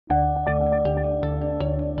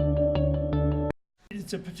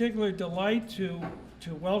It's a particular delight to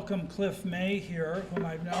welcome Cliff May here, whom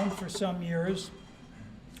I've known for some years.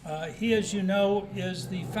 He, as you know, is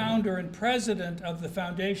the founder and president of the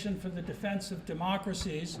Foundation for the Defense of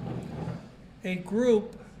Democracies, a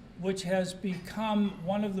group which has become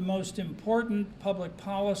one of the most important public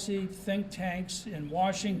policy think tanks in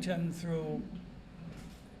Washington through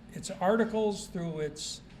its articles, through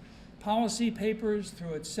its policy papers,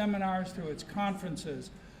 through its seminars, through its conferences.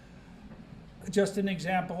 Just an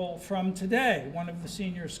example from today, one of the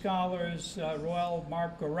senior scholars, Roel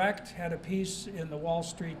Mark Gerecht, had a piece in the Wall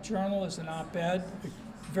Street Journal as an op-ed,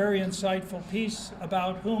 a very insightful piece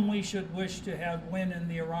about whom we should wish to have win in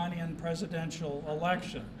the Iranian presidential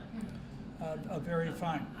election. Very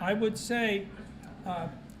fine. I would say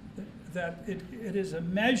that it is a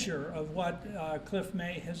measure of what Cliff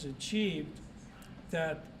May has achieved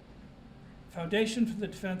that Foundation for the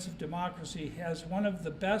Defense of Democracy has one of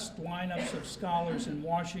the best lineups of scholars in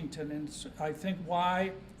Washington, and I think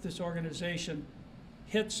why this organization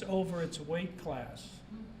hits over its weight class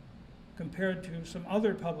compared to some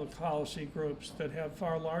other public policy groups that have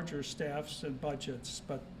far larger staffs and budgets,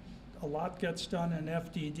 but a lot gets done in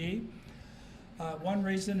FDD. One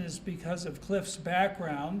reason is because of Cliff's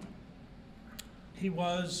background. He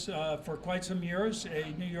was, for quite some years,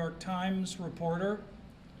 a New York Times reporter.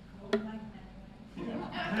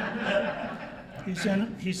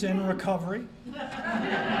 He's in recovery,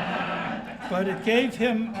 but it gave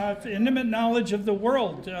him intimate knowledge of the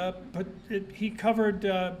world. He covered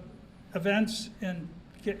events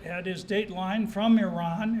at his dateline from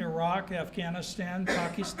Iran, Iraq, Afghanistan,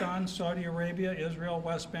 Pakistan, Saudi Arabia, Israel,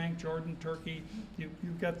 West Bank, Jordan, Turkey. You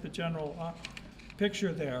get the general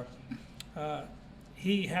picture there.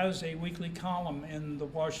 He has a weekly column in the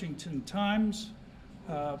Washington Times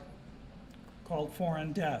called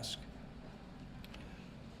Foreign Desk.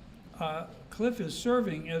 Cliff is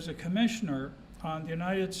serving as a commissioner on the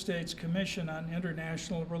United States Commission on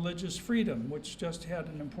International Religious Freedom, which just had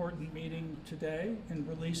an important meeting today in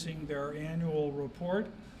releasing their annual report.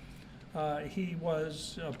 He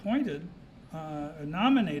was appointed,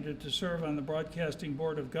 nominated to serve on the Broadcasting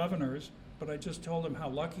Board of Governors, but I just told him how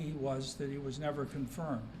lucky he was that he was never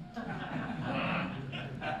confirmed.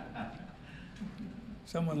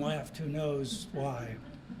 Someone laughed, who knows why.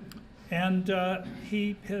 And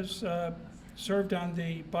he has served on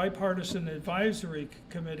the Bipartisan Advisory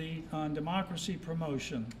Committee on Democracy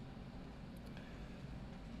Promotion.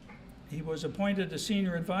 He was appointed a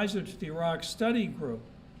senior advisor to the Iraq Study Group.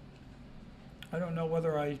 I don't know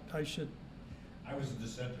whether I should. I was a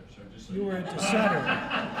dissenter, so just so You were a dissenter.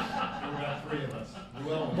 There were about three of us.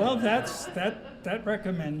 Well, that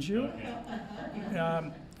recommends you.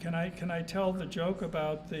 Can I tell the joke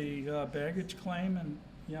about the baggage claim in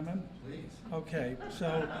Yemen? Please. Okay,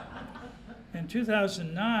 so in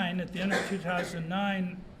 2009, at the end of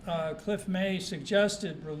 2009, Cliff May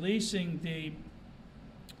suggested releasing the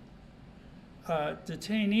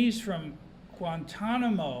detainees from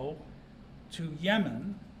Guantanamo to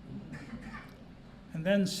Yemen and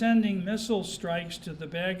then sending missile strikes to the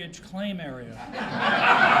baggage claim area.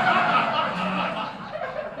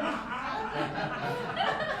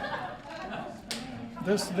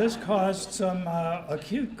 This caused some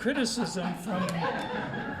acute criticism from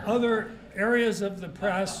other areas of the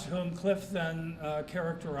press whom Cliff then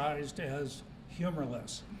characterized as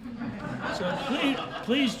humorless. So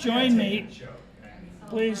please join me.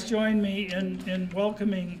 Please join me in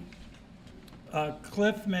welcoming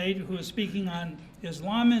Cliff May, who is speaking on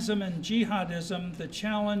Islamism and Jihadism, the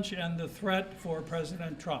challenge and the threat for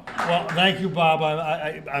President Trump. Well, thank you, Bob.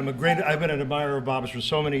 I've been an admirer of Bob's for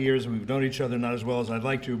so many years, and we've known each other not as well as I'd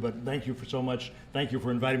like to, but thank you for so much. Thank you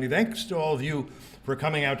for inviting me. Thanks to all of you for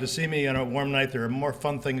coming out to see me on a warm night. There are more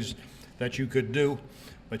fun things that you could do,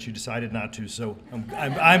 but you decided not to, so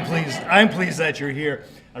I'm pleased. I'm pleased that you're here.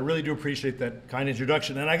 I really do appreciate that kind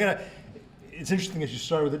introduction. And it's interesting that you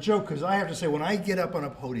started with a joke, because I have to say, when I get up on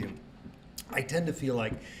a podium, I tend to feel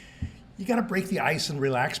like you got to break the ice and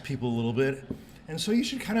relax people a little bit. And so you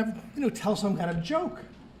should kind of, tell some kind of joke.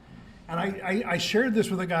 And I shared this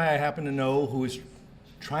with a guy I happen to know who is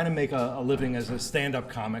trying to make a living as a stand-up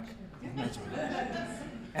comic.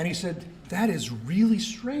 And he said, that is really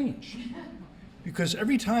strange. Because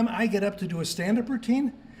every time I get up to do a stand-up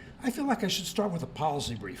routine, I feel like I should start with a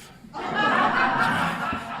policy brief.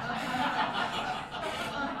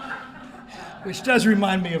 Which does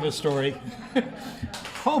remind me of a story.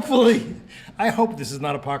 Hopefully, I hope this is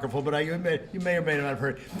not apocryphal, but you may or may not have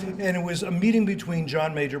heard. And it was a meeting between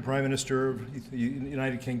John Major, Prime Minister of the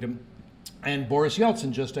United Kingdom, and Boris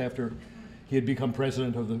Yeltsin just after he had become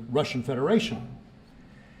president of the Russian Federation.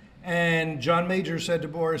 And John Major said to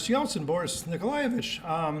Boris Yeltsin, Boris Nikolaevich,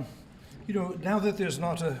 now that there's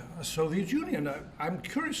not a Soviet Union, I'm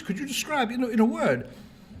curious, could you describe, in a word,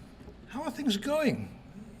 how are things going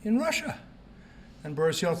in Russia? And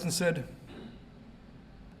Boris Yeltsin said,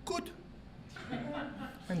 good.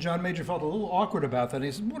 And John Major felt a little awkward about that. And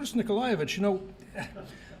he said, Boris Nikolaevich,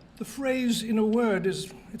 the phrase in a word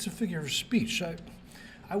it's a figure of speech.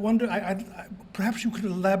 I wonder, perhaps you could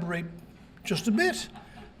elaborate just a bit.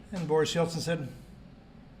 And Boris Yeltsin said,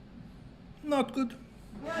 not good.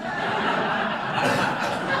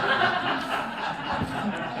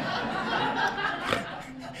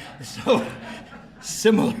 So,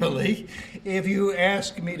 similarly, if you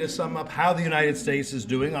ask me to sum up how the United States is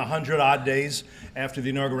doing 100 odd days after the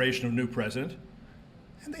inauguration of a new president,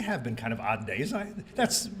 and they have been kind of odd days,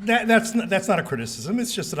 that's not a criticism,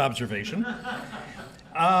 it's just an observation,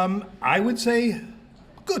 I would say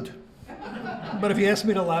good. But if you ask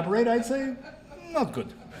me to elaborate, I'd say not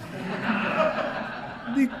good.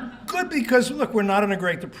 Good because, look, we're not in a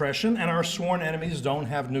Great Depression, and our sworn enemies don't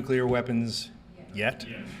have nuclear weapons yet.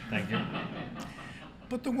 Thank you.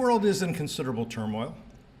 But the world is in considerable turmoil.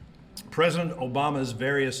 President Obama's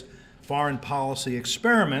various foreign policy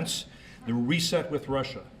experiments, the reset with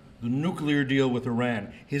Russia, the nuclear deal with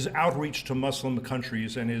Iran, his outreach to Muslim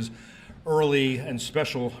countries, and his early and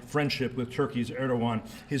special friendship with Turkey's Erdogan,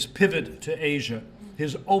 his pivot to Asia,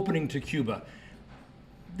 his opening to Cuba,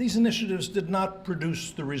 these initiatives did not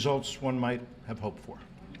produce the results one might have hoped for.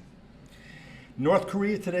 North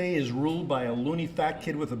Korea today is ruled by a loony fat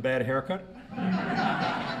kid with a bad haircut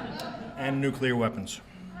and nuclear weapons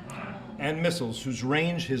and missiles whose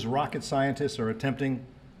range his rocket scientists are attempting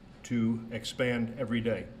to expand every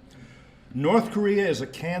day. North Korea is a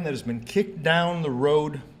can that has been kicked down the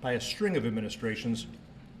road by a string of administrations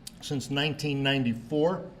since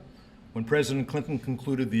 1994, when President Clinton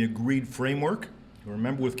concluded the agreed framework. You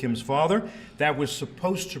remember with Kim's father, that was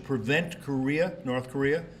supposed to prevent North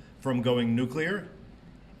Korea, from going nuclear.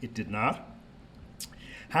 It did not.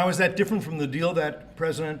 How is that different from the deal that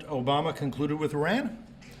President Obama concluded with Iran?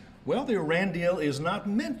 Well, the Iran deal is not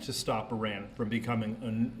meant to stop Iran from becoming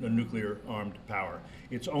a nuclear-armed power.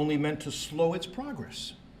 It's only meant to slow its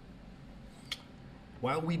progress.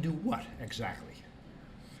 While we do what, exactly?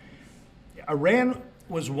 Iran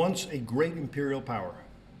was once a great imperial power.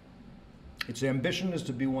 Its ambition is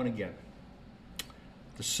to be one again.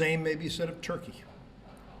 The same may be said of Turkey,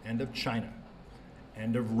 and of China,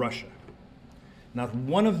 and of Russia. Not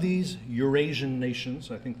one of these Eurasian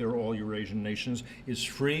nations, I think they're all Eurasian nations, is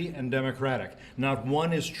free and democratic. Not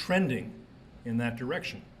one is trending in that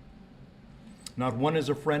direction. Not one is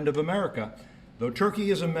a friend of America, though Turkey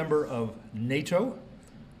is a member of NATO,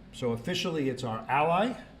 so officially it's our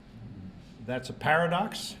ally. That's a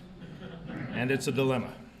paradox, and it's a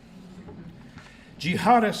dilemma.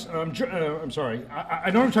 Jihadists,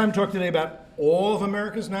 I don't have time to talk today about all of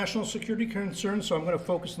America's national security concerns, so I'm going to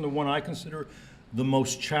focus on the one I consider the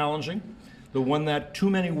most challenging, the one that too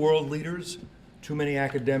many world leaders, too many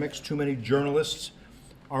academics, too many journalists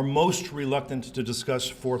are most reluctant to discuss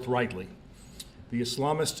forthrightly, the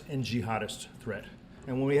Islamist and jihadist threat.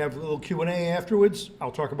 And when we have a little Q&A afterwards,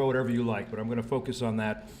 I'll talk about whatever you like, but I'm going to focus on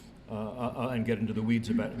that and get into the weeds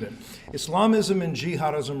about it a bit. Islamism and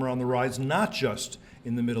jihadism are on the rise, not just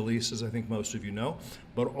in the Middle East, as I think most of you know,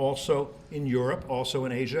 but also in Europe, also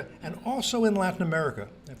in Asia, and also in Latin America.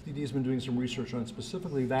 FDD has been doing some research on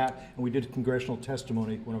specifically that, and we did congressional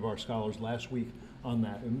testimony, one of our scholars, last week on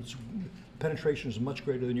that. And penetration is much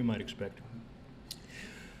greater than you might expect.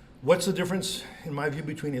 What's the difference, in my view,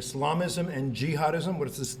 between Islamism and jihadism? What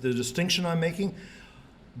is the distinction I'm making?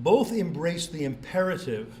 Both embrace the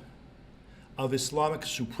imperative of Islamic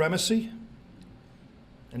supremacy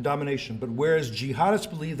and domination. But whereas jihadists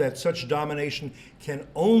believe that such domination can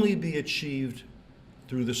only be achieved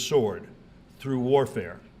through the sword, through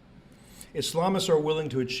warfare, Islamists are willing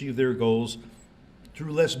to achieve their goals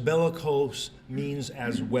through less bellicose means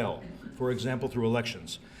as well, for example, through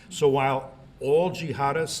elections. So while all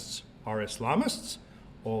jihadists are Islamists,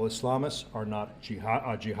 all Islamists are not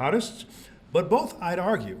jihadists, but both, I'd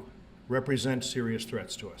argue, represent serious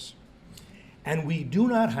threats to us. And we do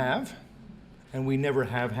not have, and we never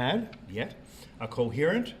have had yet, a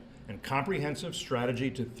coherent and comprehensive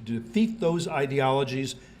strategy to defeat those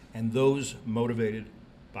ideologies and those motivated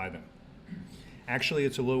by them. Actually,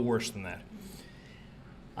 it's a little worse than that.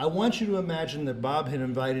 I want you to imagine that Bob had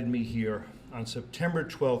invited me here on September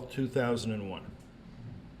 12th, 2001.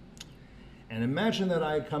 And imagine that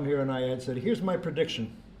I had come here and I had said, here's my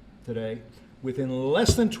prediction today. Within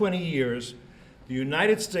less than 20 years, the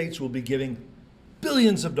United States will be giving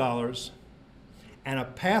billions of dollars and a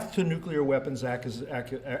path to nuclear weapons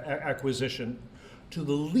acquisition to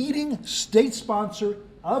the leading state sponsor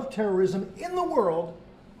of terrorism in the world,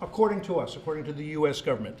 according to us, according to the US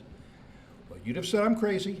government. Well, you'd have said I'm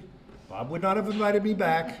crazy. Bob would not have invited me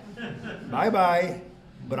back. Bye-bye.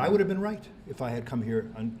 But I would have been right if I had come here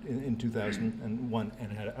in 2001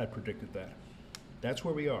 and had predicted that. That's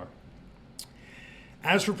where we are.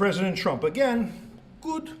 As for President Trump, again,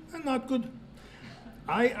 good and not good.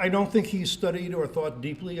 I don't think he's studied or thought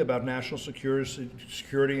deeply about national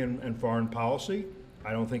security and foreign policy.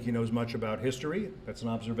 I don't think he knows much about history. That's an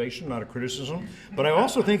observation, not a criticism. But I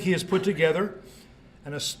also think he has put together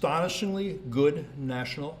an astonishingly good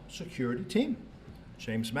national security team.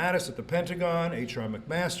 James Mattis at the Pentagon, H.R.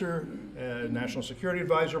 McMaster, National Security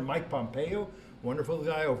Advisor, Mike Pompeo, wonderful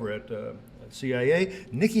guy over at CIA,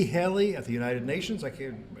 Nikki Haley at the United Nations.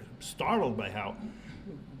 I'm startled by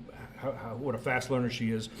what a fast learner she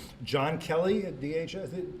is. John Kelly at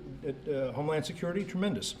DHS, at Homeland Security,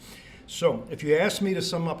 tremendous. So if you ask me to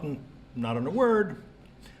sum up, not in a word,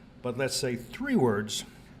 but let's say 3 words,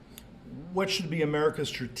 what should be America's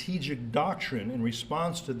strategic doctrine in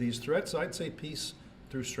response to these threats? I'd say peace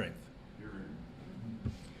through strength.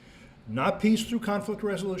 Not peace through conflict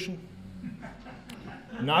resolution,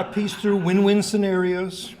 not peace through win-win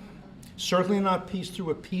scenarios, certainly not peace through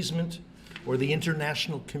appeasement or the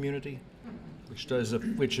international community,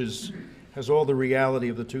 which has all the reality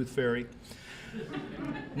of the tooth fairy.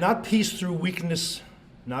 Not peace through weakness,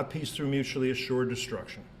 not peace through mutually assured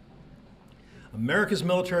destruction. America's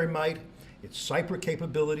military might, its cyber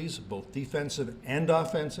capabilities, both defensive and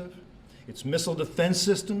offensive, its missile defense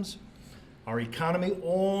systems, our economy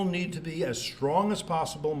all need to be as strong as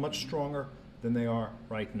possible, much stronger than they are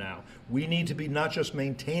right now. We need to be not just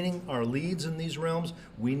maintaining our leads in these realms,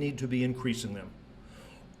 we need to be increasing them.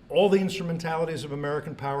 All the instrumentalities of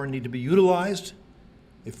American power need to be utilized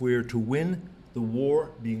if we are to win the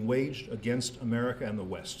war being waged against America and the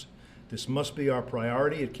West. This must be our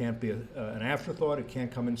priority. It can't be an afterthought. It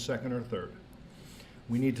can't come in second or third.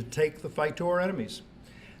 We need to take the fight to our enemies.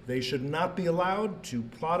 They should not be allowed to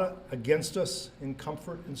plot against us in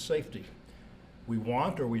comfort and safety. We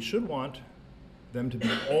want, or we should want, them to be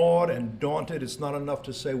awed and daunted. It's not enough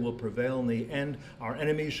to say we'll prevail in the end. Our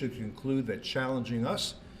enemies should conclude that challenging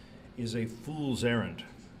us is a fool's errand.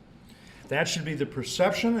 That should be the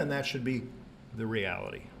perception, and that should be the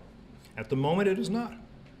reality. At the moment, it is not.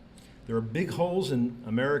 There are big holes in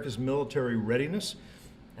America's military readiness,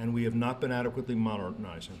 and we have not been adequately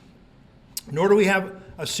modernizing. Nor do we have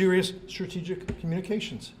a serious strategic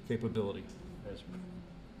communications capability, as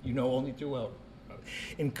you know only too well.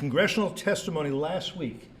 In congressional testimony last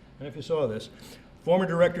week, and if you saw this, former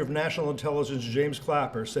Director of National Intelligence James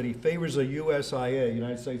Clapper said he favors a USIA,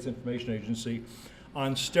 United States Information Agency,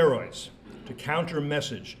 on steroids to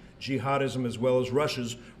counter-message jihadism as well as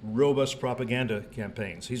Russia's robust propaganda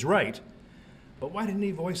campaigns. He's right, but why didn't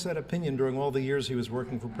he voice that opinion during all the years he was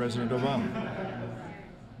working for President Obama?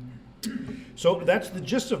 So that's the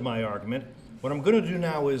gist of my argument. What I'm going to do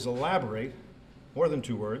now is elaborate, more than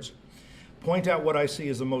 2 words, point out what I see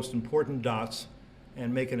as the most important dots,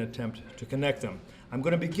 and make an attempt to connect them. I'm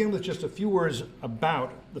going to begin with just a few words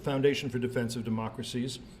about the Foundation for Defense of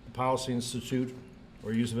Democracies, the Policy Institute,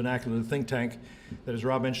 or use of vernacular, the think tank that, as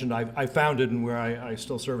Rob mentioned, I founded and where I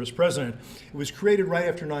still serve as president. It was created right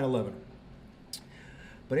after 9/11.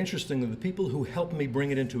 But interestingly, the people who helped me bring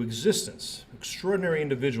it into existence, extraordinary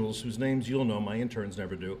individuals whose names you'll know, my interns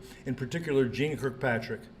never do, in particular Gene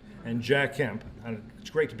Kirkpatrick and Jack Kemp. It's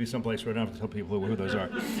great to be someplace where I don't have to tell people who those are.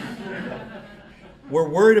 We're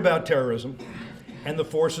worried about terrorism and the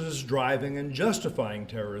forces driving and justifying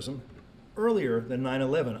terrorism earlier than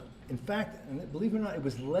 9/11. In fact, and believe it or not, it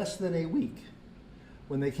was less than a week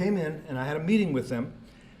when they came in and I had a meeting with them,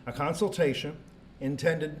 a consultation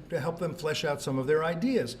intended to help them flesh out some of their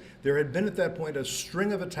ideas. There had been at that point a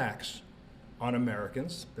string of attacks on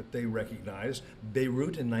Americans that they recognized.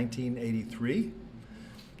 Beirut in 1983,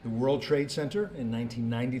 the World Trade Center in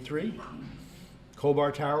 1993,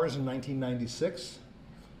 Khobar Towers in 1996,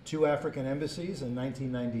 2 African embassies in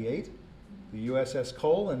 1998, the USS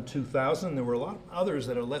Cole in 2000. There were a lot of others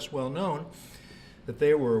that are less well known that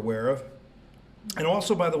they were aware of. And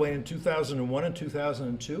also, by the way, in 2001 and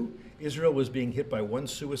 2002, Israel was being hit by one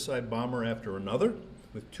suicide bomber after another,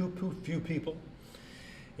 with too few people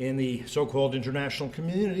in the so-called international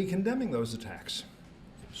community condemning those attacks.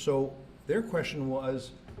 So their question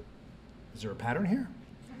was, is there a pattern here?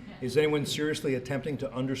 Is anyone seriously attempting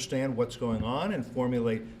to understand what's going on and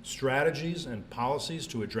formulate strategies and policies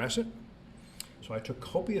to address it? So I took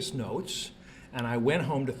copious notes, And I went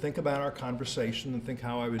home to think about our conversation and think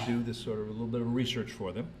how I would do this sort of a little bit of research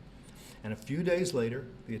for them. And a few days later,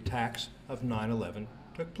 the attacks of 9/11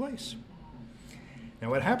 took place. Now,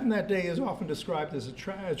 what happened that day is often described as a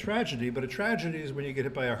tragedy, but a tragedy is when you get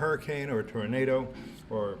hit by a hurricane or a tornado,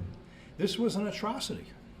 or this was an atrocity.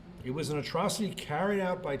 It was an atrocity carried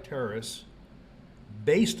out by terrorists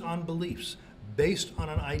based on beliefs, based on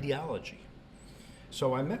an ideology.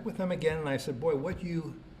 So I met with them again and I said, boy, what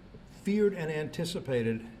you feared and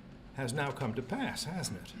anticipated has now come to pass,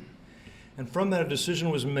 hasn't it? And from that, a decision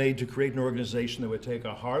was made to create an organization that would take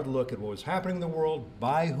a hard look at what was happening in the world,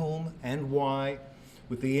 by whom and why,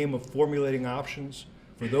 with the aim of formulating options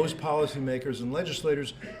for those policymakers and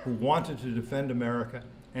legislators who wanted to defend America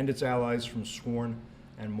and its allies from sworn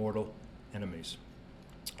and mortal enemies.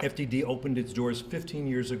 FDD opened its doors 15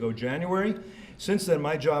 years ago, January. Since then,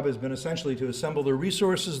 my job has been essentially to assemble the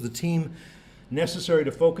resources, the team necessary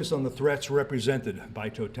to focus on the threats represented by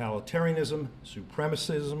totalitarianism,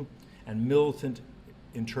 supremacism, and militant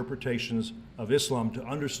interpretations of Islam to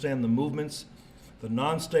understand the movements, the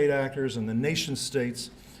non-state actors, and the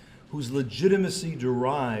nation-states whose legitimacy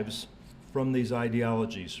derives from these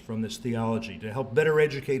ideologies, from this theology, to help better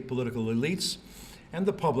educate political elites and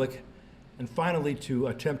the public, and finally to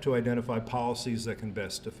attempt to identify policies that can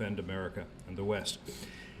best defend America and the West.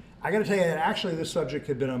 I got to tell you that actually this subject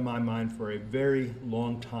had been on my mind for a very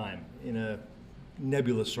long time in a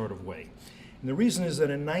nebulous sort of way. And the reason is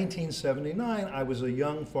that in 1979, I was a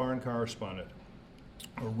young foreign correspondent.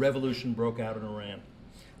 A revolution broke out in Iran.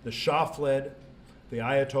 The Shah fled, the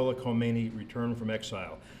Ayatollah Khomeini returned from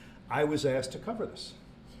exile. I was asked to cover this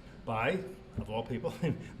by, of all people,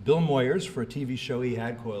 Bill Moyers for a TV show he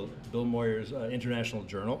had called Bill Moyers International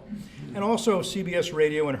Journal, and also CBS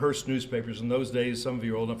Radio and Hearst newspapers. In those days, some of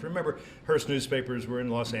you are old enough to remember, Hearst newspapers were in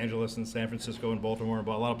Los Angeles and San Francisco and Baltimore and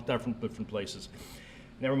a lot of different places.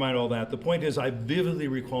 Never mind all that. The point is, I vividly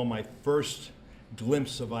recall my first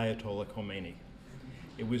glimpse of Ayatollah Khomeini.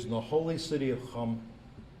 It was in the holy city of Qom.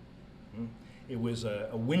 It was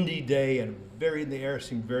a windy day and the air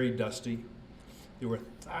seemed very dusty. There were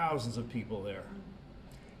thousands of people there.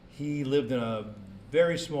 He lived in a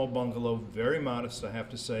very small bungalow, very modest, I have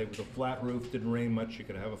to say, with a flat roof. Didn't rain much, you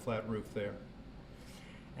could have a flat roof there.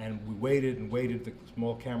 And we waited and waited, the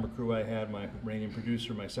small camera crew I had, my Iranian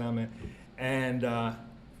producer, my sound man, and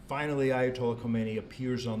finally Ayatollah Khomeini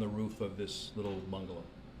appears on the roof of this little bungalow.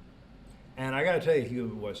 And I gotta tell you, he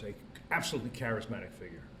was an absolutely charismatic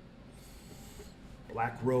figure.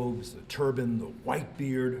 Black robes, the turban, the white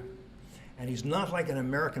beard. And he's not like an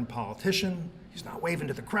American politician. He's not waving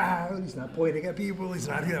to the crowd. He's not pointing at people. He's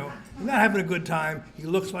not, he's not having a good time. He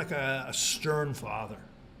looks like a stern father.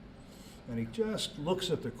 And he just looks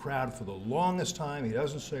at the crowd for the longest time. He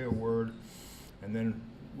doesn't say a word. And then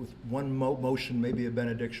with one motion, maybe a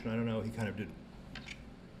benediction, I don't know, he kind of did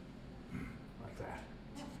like that.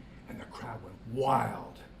 And the crowd went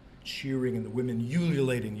wild, cheering, and the women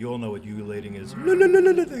ululating. You all know what ululating is.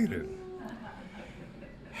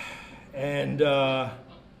 And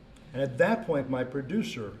at that point, my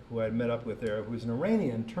producer, who I'd met up with there, who was an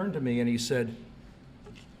Iranian, turned to me and he said,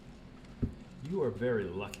 "You are very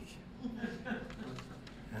lucky."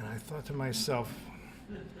 And I thought to myself,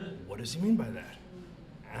 what does he mean by that?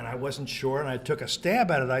 And I wasn't sure, and I took a stab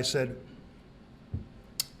at it. I said,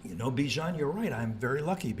 "You know, Bijan, you're right. I'm very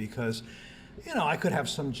lucky because, I could have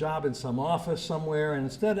some job in some office somewhere, and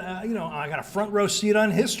instead, I got a front row seat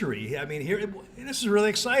on history. I mean, this is really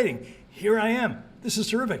exciting. Here I am. This is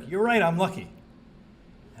terrific. You're right. I'm lucky."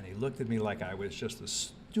 And he looked at me like I was just the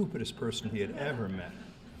stupidest person he had ever met.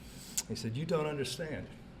 He said, "You don't understand,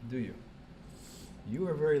 do you? You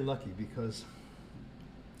are very lucky because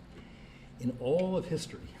in all of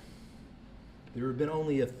history, there have been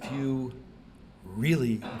only a few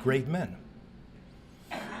really great men.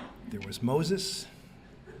 There was Moses,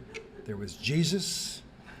 there was Jesus,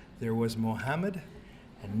 there was Muhammad,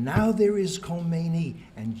 and now there is Khomeini,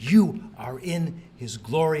 and you are in his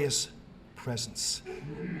glorious presence."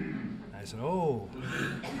 I said, "Oh,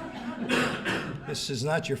 this is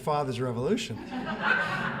not your father's revolution."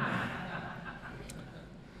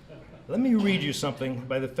 Let me read you something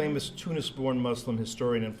by the famous Tunis-born Muslim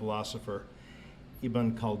historian and philosopher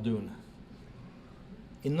Ibn Khaldun.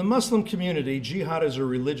 In the Muslim community, jihad is a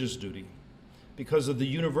religious duty because of the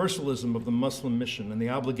universalism of the Muslim mission and the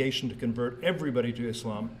obligation to convert everybody to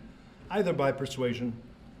Islam, either by persuasion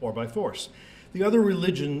or by force. The other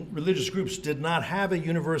religious groups did not have a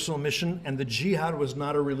universal mission, and the jihad was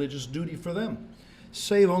not a religious duty for them,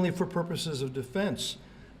 save only for purposes of defense.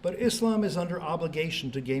 But Islam is under obligation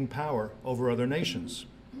to gain power over other nations.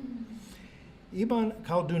 Ibn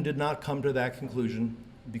Khaldun did not come to that conclusion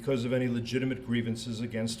because of any legitimate grievances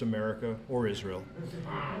against America or Israel.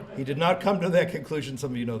 He did not come to that conclusion.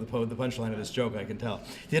 Some of you know the punchline of this joke, I can tell.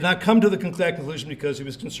 He did not come to that conclusion because he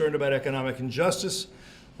was concerned about economic injustice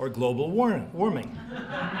or global warming.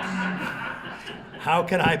 How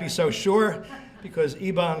can I be so sure? Because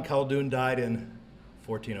Ibn Khaldun died in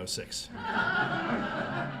 1406.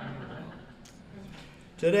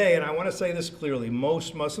 Today, and I want to say this clearly,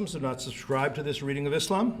 most Muslims do not subscribe to this reading of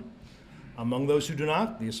Islam. Among those who do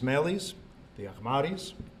not, the Ismailis, the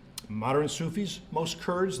Ahmadis, modern Sufis, most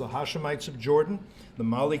Kurds, the Hashemites of Jordan, the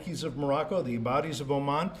Malikis of Morocco, the Ibadis of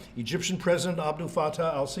Oman. Egyptian President Abdel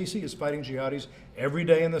Fattah al-Sisi is fighting jihadis every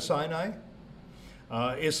day in the Sinai.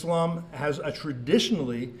 Islam has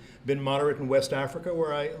traditionally been moderate in West Africa,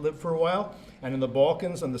 where I lived for a while, and in the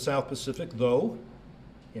Balkans and the South Pacific, though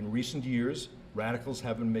in recent years, radicals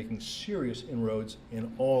have been making serious inroads in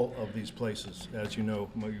all of these places. As you know,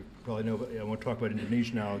 you probably know, but I won't talk about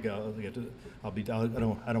Indonesia now. I don't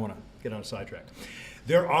want to get on a sidetrack.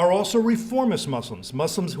 There are also reformist Muslims,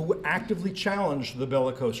 Muslims who actively challenge the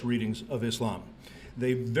bellicose readings of Islam.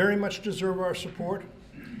 They very much deserve our support.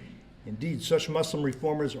 Indeed, such Muslim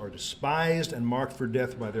reformers are despised and marked for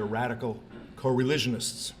death by their radical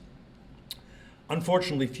co-religionists.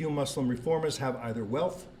 Unfortunately, few Muslim reformers have either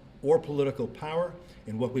wealth or political power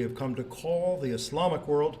in what we have come to call the Islamic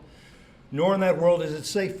world, nor in that world is it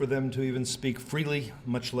safe for them to even speak freely,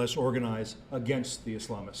 much less organize against the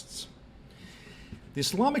Islamists. The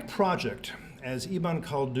Islamic project, as Ibn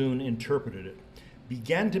Khaldun interpreted it,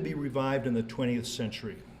 began to be revived in the 20th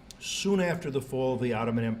century, soon after the fall of the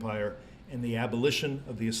Ottoman Empire and the abolition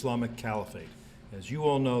of the Islamic Caliphate. As you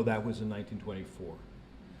all know, that was in 1924.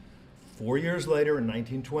 4 years later, in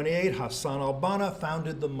 1928, Hassan al-Banna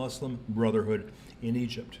founded the Muslim Brotherhood in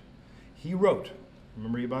Egypt. He wrote,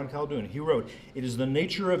 remember Ibn Khaldun, he wrote, "It is the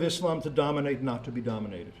nature of Islam to dominate, not to be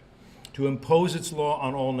dominated, to impose its law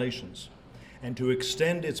on all nations, and to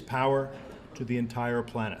extend its power to the entire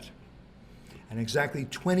planet." And exactly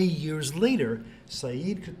 20 years later,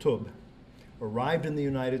 Sayyid Qutb arrived in the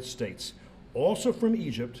United States, also from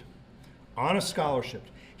Egypt, on a scholarship.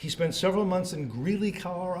 He spent several months in Greeley,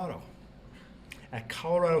 Colorado, at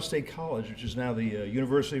Colorado State College, which is now the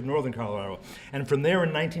University of Northern Colorado. And from there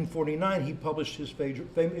in 1949, he published his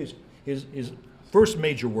first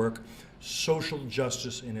major work, Social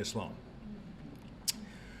Justice in Islam.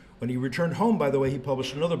 When he returned home, by the way, he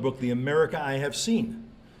published another book, The America I Have Seen.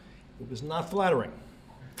 It was not flattering.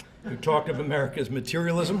 He talked of America's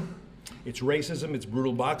materialism, its racism, its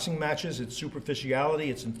brutal boxing matches, its superficiality,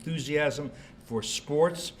 its enthusiasm for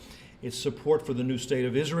sports, its support for the new state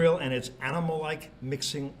of Israel, and its animal-like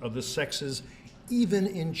mixing of the sexes, even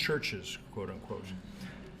in churches, quote unquote.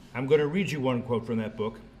 I'm going to read you one quote from that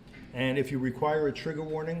book, and if you require a trigger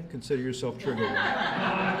warning, consider yourself trigger warning.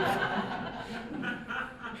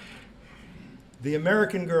 "The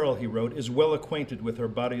American girl," he wrote, "is well acquainted with her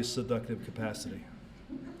body's seductive capacity.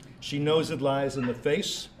 She knows it lies in the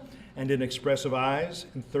face and in expressive eyes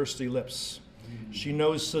and thirsty lips. She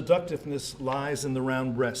knows seductiveness lies in the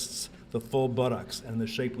round breasts, the full buttocks, and the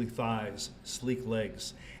shapely thighs, sleek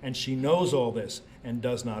legs. And she knows all this and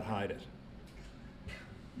does not hide it."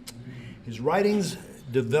 His writings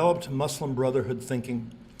developed Muslim Brotherhood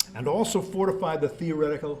thinking and also fortified the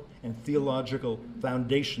theoretical and theological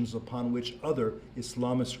foundations upon which other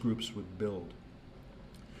Islamist groups would build.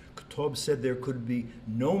 Qutb said there could be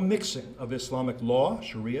no mixing of Islamic law,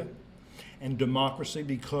 Sharia, and democracy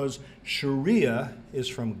because Sharia is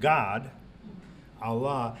from God,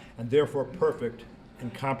 Allah, and therefore perfect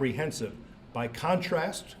and comprehensive. By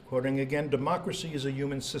contrast, quoting again, democracy is a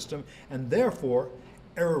human system and therefore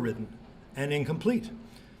error-ridden and incomplete.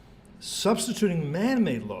 Substituting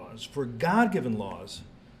man-made laws for God-given laws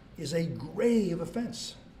is a grave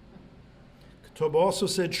offense. Qutb also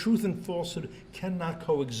said truth and falsehood cannot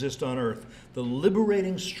coexist on earth. The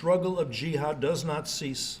liberating struggle of jihad does not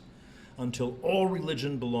cease until all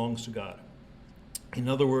religion belongs to God. In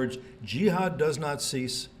other words, jihad does not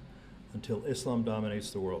cease until Islam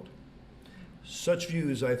dominates the world. Such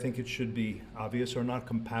views, I think it should be obvious, are not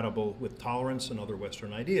compatible with tolerance and other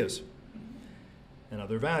Western ideas and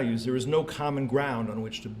other values. There is no common ground on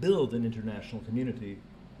which to build an international community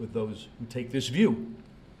with those who take this view.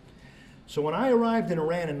 So when I arrived in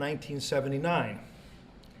Iran in 1979,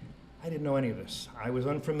 I didn't know any of this. I was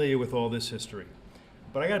unfamiliar with all this history.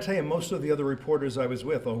 But I got to tell you, most of the other reporters I was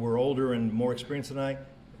with, who were older and more experienced than I,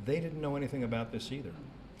 they didn't know anything about this either.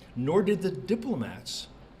 Nor did the diplomats,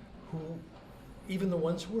 even the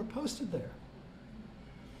ones who were posted there.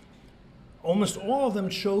 almost all of them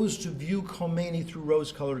chose to view Khomeini through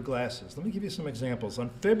rose-colored glasses. Let me give you some examples. On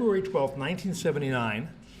February 12, 1979,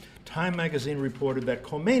 Time magazine reported that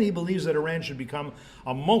Khomeini believes that Iran should become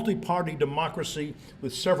a multi-party democracy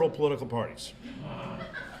with several political parties.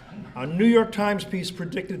 A New York Times piece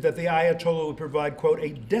predicted that the Ayatollah would provide, quote, a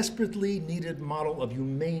desperately needed model of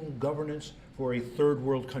humane governance for a third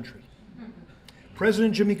world country.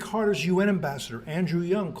 President Jimmy Carter's UN ambassador, Andrew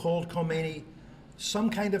Young, called Khomeini some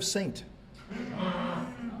kind of saint.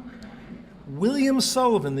 William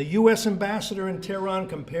Sullivan, the US ambassador in Tehran,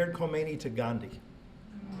 compared Khomeini to Gandhi.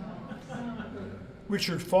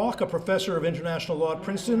 Richard Falk, a professor of international law at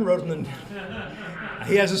Princeton, wrote in the...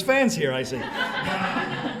 He has his fans here, I see.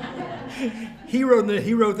 He wrote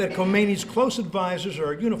that Khomeini's close advisors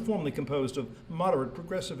are uniformly composed of moderate,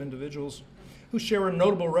 progressive individuals who share a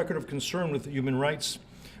notable record of concern with human rights,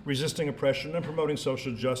 resisting oppression, and promoting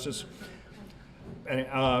social justice.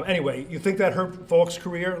 Anyway, you think that hurt Falk's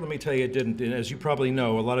career? Let me tell you, it didn't. And as you probably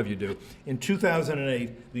know, a lot of you do. In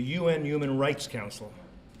 2008, the UN Human Rights Council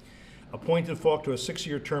appointed Falk to a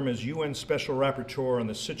 6-year term as UN Special Rapporteur on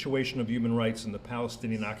the situation of human rights in the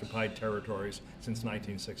Palestinian-occupied territories since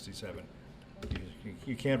 1967.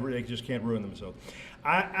 They just can't ruin themselves.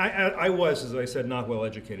 I was, as I said, not well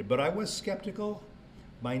educated, but I was skeptical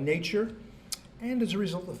by nature and as a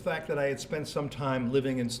result of the fact that I had spent some time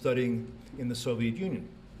living and studying in the Soviet Union.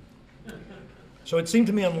 So it seemed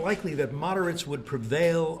to me unlikely that moderates would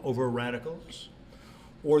prevail over radicals,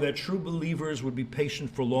 or that true believers would be patient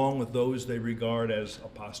for long with those they regard as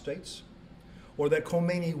apostates, or that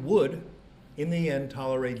Khomeini would, in the end,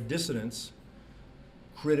 tolerate dissidents,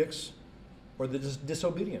 critics, or the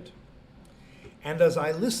disobedient. And as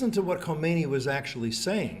I listened to what Khomeini was actually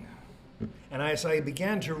saying, and as I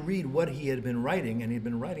began to read what he had been writing, and he'd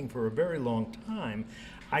been writing for a very long time,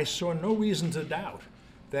 I saw no reason to doubt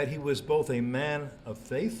that he was both a man of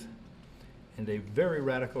faith and a very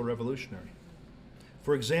radical revolutionary.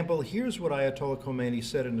 For example, here's what Ayatollah Khomeini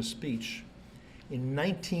said in a speech in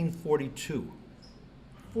 1942.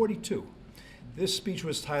 42. This speech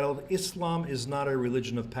was titled, "Islam is not a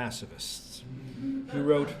religion of pacifists." He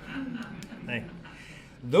wrote, hey,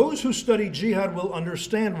 "Those who study jihad will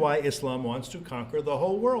understand why Islam wants to conquer the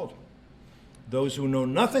whole world. Those who know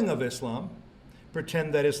nothing of Islam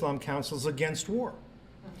pretend that Islam counsels against war.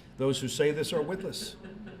 Those who say this are witless.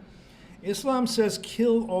 Islam says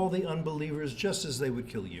kill all the unbelievers just as they would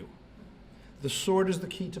kill you. The sword is the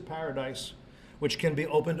key to paradise, which can be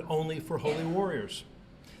opened only for holy warriors.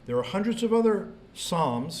 There are hundreds of other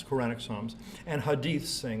psalms, Quranic psalms, and hadiths,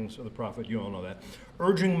 sayings of the Prophet, you all know that,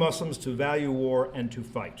 urging Muslims to value war and to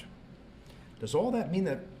fight. Does all that mean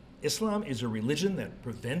that Islam is a religion that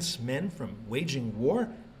prevents men from waging war?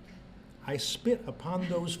 I spit upon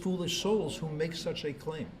those foolish souls who make such a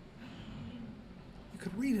claim." You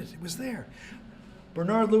could read it, it was there.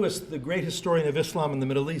 Bernard Lewis, the great historian of Islam in the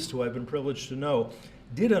Middle East, who I've been privileged to know,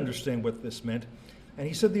 did understand what this meant, and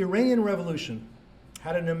he said the Iranian Revolution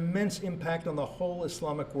had an immense impact on the whole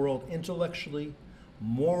Islamic world intellectually,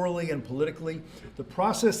 morally, and politically. The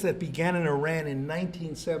process that began in Iran in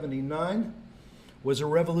 1979 was a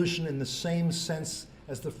revolution in the same sense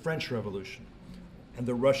as the French Revolution and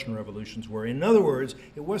the Russian revolutions were. In other words,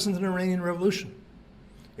 it wasn't an Iranian revolution.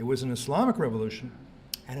 It was an Islamic revolution,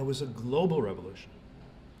 and it was a global revolution.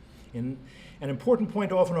 An important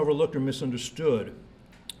point often overlooked or misunderstood,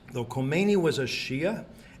 though Khomeini was a Shia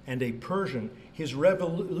and a Persian, his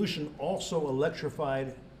revolution also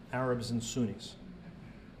electrified Arabs and Sunnis.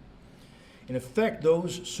 In effect,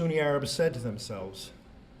 those Sunni Arabs said to themselves,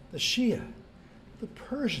 the Shia, the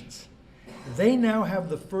Persians, they now have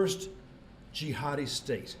the first jihadi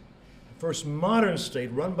state, the first modern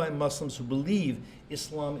state run by Muslims who believe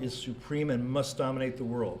Islam is supreme and must dominate the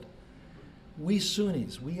world. We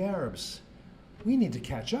Sunnis, we Arabs, we need to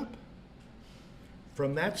catch up.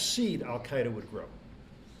 From that seed, Al-Qaeda would grow.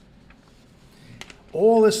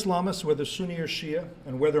 All Islamists, whether Sunni or Shia,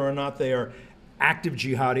 and whether or not they are active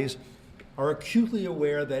jihadis, are acutely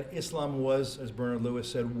aware that Islam was, as Bernard Lewis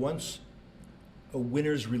said, once a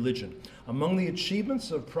winner's religion. Among the achievements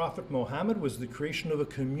of Prophet Muhammad was the creation of a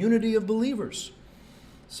community of believers.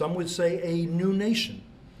 Some would say a new nation.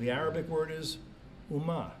 The Arabic word is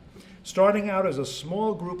ummah. Starting out as a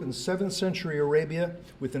small group in 7th century Arabia,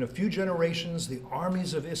 within a few generations, the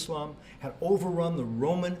armies of Islam had overrun the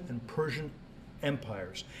Roman and Persian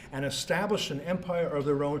empires and established an empire of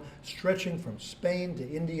their own stretching from Spain to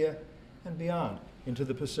India and beyond into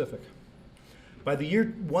the Pacific. By the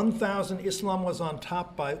year 1000, Islam was on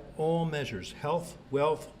top by all measures: health,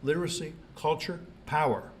 wealth, literacy, culture,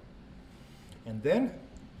 power. And then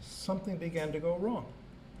something began to go wrong.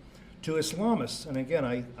 To Islamists, and again,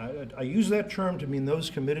 I use that term to mean those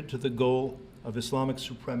committed to the goal of Islamic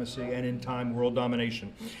supremacy and in time world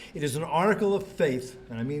domination. It is an article of faith,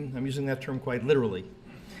 and I'm using that term quite literally,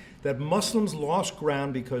 that Muslims lost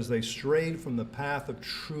ground because they strayed from the path of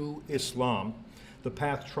true Islam, the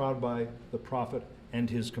path trod by the Prophet and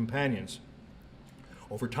his companions.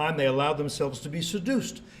 Over time, they allowed themselves to be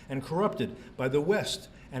seduced and corrupted by the West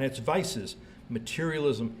and its vices,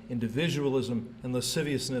 materialism, individualism, and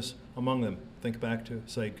lasciviousness among them. Think back to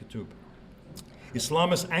Sayyid Qutb.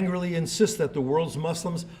 Islamists angrily insist that the world's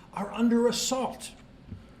Muslims are under assault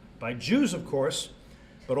by Jews, of course,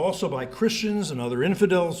 but also by Christians and other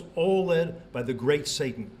infidels, all led by the great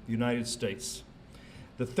Satan, the United States.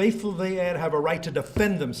 The faithful, they add, have a right to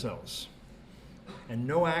defend themselves, and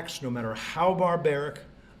no acts, no matter how barbaric,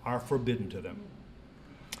 are forbidden to them.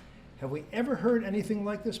 Have we ever heard anything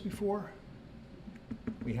like this before?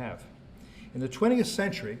 We have. In the 20th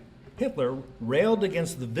century, Hitler railed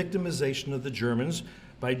against the victimization of the Germans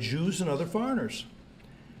by Jews and other foreigners.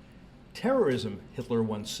 Terrorism, Hitler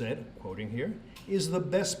once said, quoting here, is the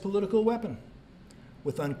best political weapon.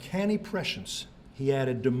 With uncanny prescience, he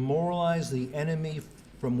added, demoralize the enemy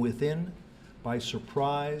from within by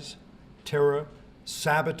surprise, terror,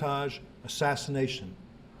 sabotage, assassination.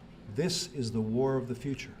 This is the war of the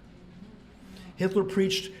future. Hitler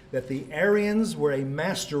preached that the Aryans were a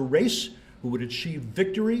master race who would achieve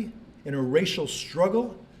victory in a racial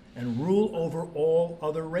struggle and rule over all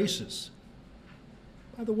other races.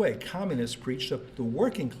 By the way, communists preached that the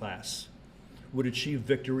working class would achieve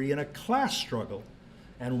victory in a class struggle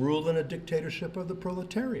and rule in a dictatorship of the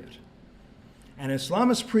proletariat. And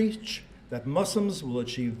Islamists preach that Muslims will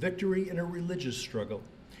achieve victory in a religious struggle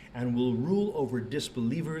and will rule over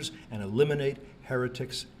disbelievers and eliminate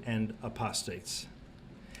heretics and apostates.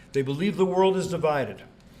 They believe the world is divided.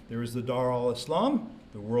 There is the Dar al-Islam,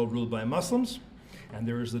 the world ruled by Muslims, and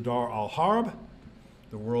there is the Dar al-Harb,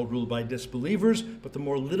 the world ruled by disbelievers, but the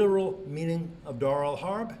more literal meaning of Dar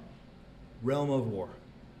al-Harb, realm of war.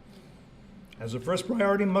 As a first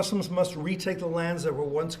priority, Muslims must retake the lands that were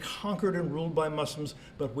once conquered and ruled by Muslims,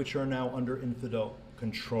 but which are now under infidel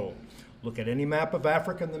control. Look at any map of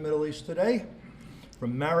Africa and the Middle East today.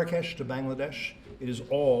 From Marrakesh to Bangladesh, it is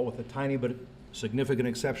all, with a tiny but significant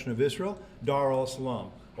exception of Israel, Dar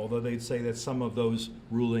al-Islam, although they'd say that some of those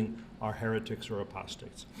ruling are heretics or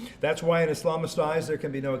apostates. That's why in Islamist eyes there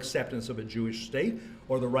can be no acceptance of a Jewish state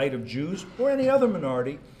or the right of Jews or any other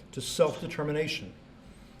minority to self-determination.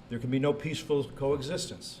 There can be no peaceful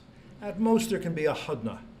coexistence. At most there can be a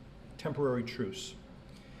hudna, temporary truce.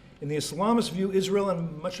 In the Islamist view, Israel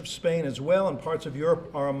and much of Spain as well and parts of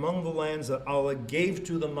Europe are among the lands that Allah gave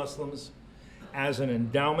to the Muslims as an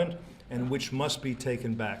endowment and which must be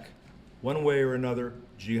taken back. One way or another,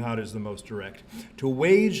 jihad is the most direct. To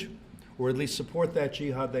wage, or at least support that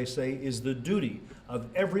jihad, they say, is the duty of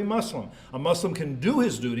every Muslim. A Muslim can do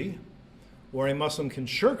his duty, or a Muslim can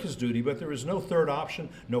shirk his duty, but there is no third option,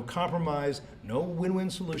 no compromise, no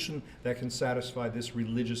win-win solution that can satisfy this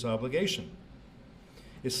religious obligation.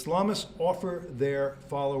 Islamists offer their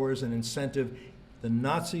followers an incentive the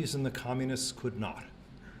Nazis and the communists could not: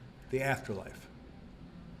 the afterlife.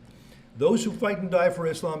 Those who fight and die for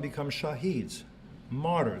Islam become shaheeds,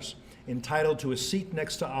 martyrs, entitled to a seat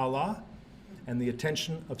next to Allah and the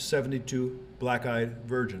attention of 72 black-eyed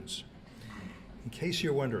virgins. In case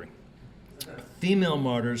you're wondering, female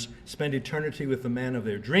martyrs spend eternity with the man of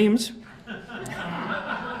their dreams.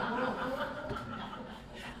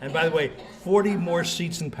 And by the way, 40 more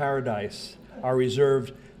seats in paradise are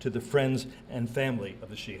reserved to the friends and family of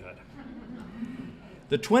the Shihad.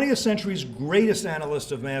 The 20th century's greatest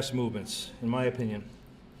analyst of mass movements, in my opinion,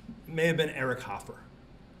 may have been Eric Hoffer,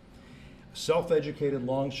 a self-educated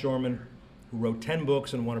longshoreman who wrote 10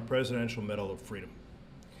 books and won a Presidential Medal of Freedom.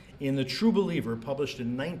 In The True Believer, published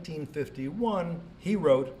in 1951, he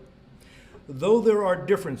wrote, "Though there are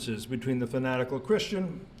differences between the fanatical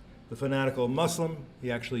Christian, the fanatical Muslim,"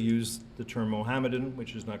 he actually used the term Mohammedan,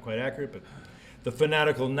 which is not quite accurate, but the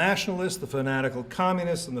fanatical nationalist, the fanatical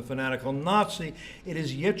communist, and the fanatical Nazi, it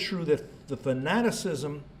is yet true that the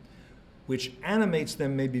fanaticism which animates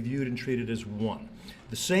them may be viewed and treated as one.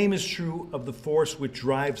 The same is true of the force which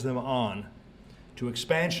drives them on to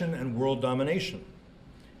expansion and world domination.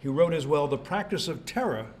 He wrote as well, "The practice of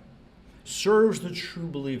terror serves the true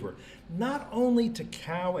believer, not only to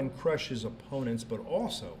cow and crush his opponents, but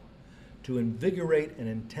also to invigorate and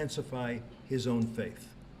intensify his own faith."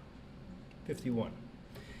 51.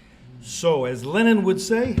 So, as Lenin would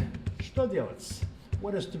say, что делать?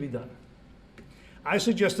 What is to be done? I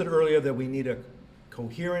suggested earlier that we need a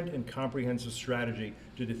coherent and comprehensive strategy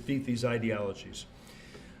to defeat these ideologies.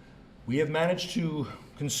 We have managed to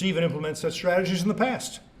conceive and implement such strategies in the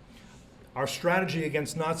past. Our strategy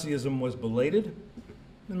against Nazism was belated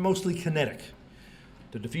and mostly kinetic.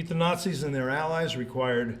 To defeat the Nazis and their allies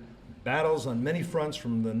required battles on many fronts,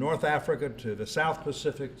 from the North Africa to the South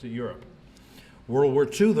Pacific to Europe. World War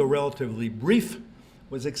II, though relatively brief,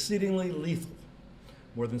 was exceedingly lethal.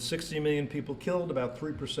 More than 60 million people killed, about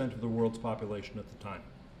 3% of the world's population at the time.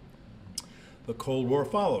 The Cold War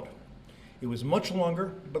followed. It was much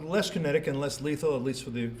longer, but less kinetic and less lethal, at least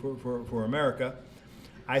for America.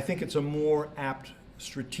 I think it's a more apt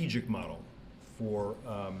strategic model for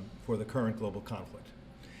the current global conflict.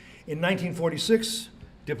 In 1946,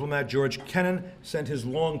 diplomat George Kennan sent his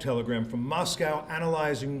long telegram from Moscow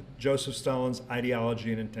analyzing Joseph Stalin's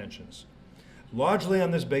ideology and intentions. Largely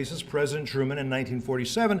on this basis, President Truman in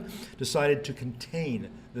 1947 decided to contain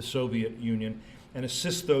the Soviet Union and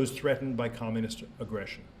assist those threatened by communist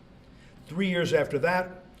aggression. 3 years after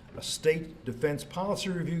that, a State Defense Policy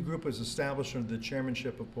Review Group was established under the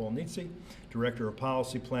chairmanship of Paul Nitze, Director of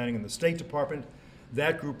Policy Planning in the State Department.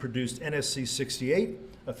 That group produced NSC 68,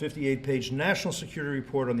 a 58-page national security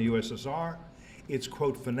report on the USSR, its,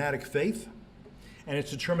 quote, fanatic faith, and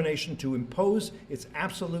its determination to impose its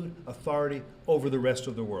absolute authority over the rest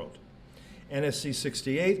of the world. NSC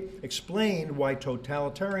 68 explained why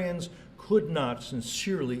totalitarians could not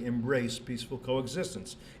sincerely embrace peaceful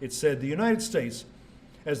coexistence. It said the United States,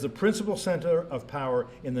 as the principal center of power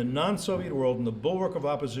in the non-Soviet world and the bulwark of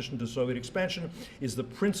opposition to Soviet expansion, is the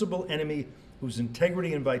principal enemy whose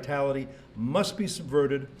integrity and vitality must be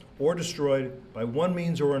subverted or destroyed by one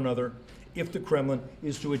means or another if the Kremlin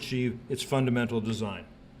is to achieve its fundamental design.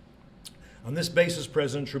 On this basis,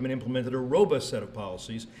 President Truman implemented a robust set of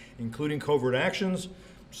policies, including covert actions,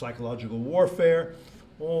 psychological warfare,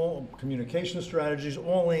 all communication strategies,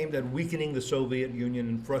 all aimed at weakening the Soviet Union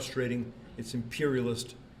and frustrating its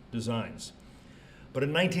imperialist designs. But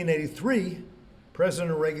in 1983,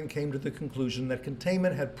 President Reagan came to the conclusion that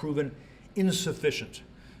containment had proven insufficient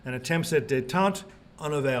and attempts at détente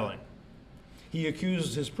unavailing. He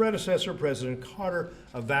accused his predecessor, President Carter,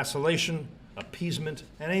 of vacillation, appeasement,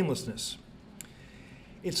 and aimlessness.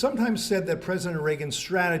 It's sometimes said that President Reagan's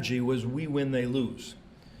strategy was we win, they lose.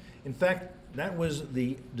 In fact, that was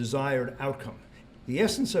the desired outcome. The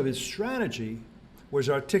essence of his strategy was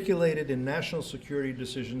articulated in National Security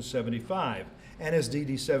Decision 75.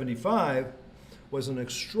 NSDD 75 was an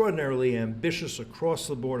extraordinarily ambitious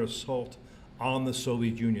across-the-board assault on the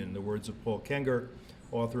Soviet Union, in the words of Paul Kenger,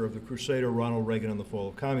 author of The Crusader, Ronald Reagan and the Fall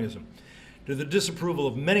of Communism. To the disapproval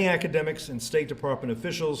of many academics and State Department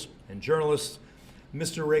officials and journalists,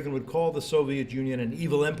 Mr. Reagan would call the Soviet Union an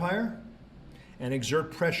evil empire and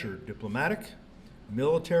exert pressure, diplomatic,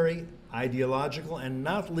 military, ideological, and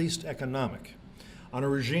not least economic, on a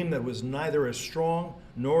regime that was neither as strong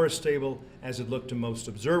nor as stable as it looked to most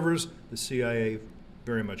observers, the CIA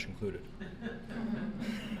very much included.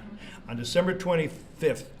 On December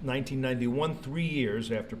 25th, 1991, 3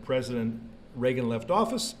 years after President Reagan left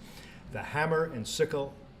office, the hammer and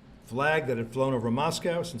sickle flag that had flown over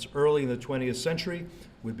Moscow since early in the 20th century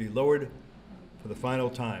would be lowered for the final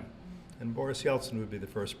time, and Boris Yeltsin would be the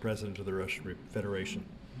first president of the Russian Federation.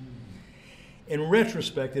 In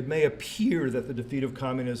retrospect, it may appear that the defeat of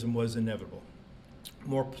communism was inevitable.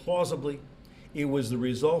 More plausibly, it was the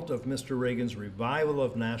result of Mr. Reagan's revival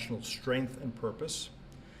of national strength and purpose,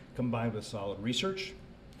 combined with solid research,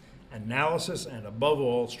 analysis, and above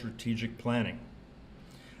all, strategic planning.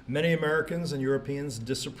 Many Americans and Europeans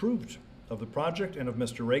disapproved of the project and of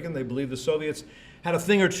Mr. Reagan. They believed the Soviets had a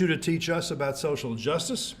thing or two to teach us about social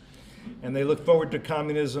justice, and they looked forward to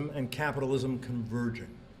communism and capitalism converging.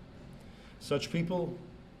 Such people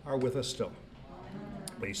are with us still.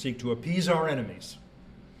 They seek to appease our enemies.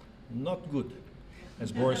 Not good,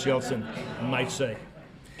 as Boris Yeltsin might say.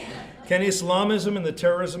 Can Islamism and the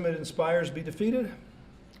terrorism it inspires be defeated?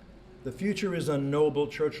 The future is unknowable,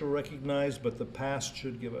 Churchill recognized, but the past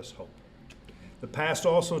should give us hope. The past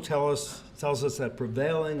also tells us that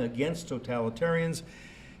prevailing against totalitarians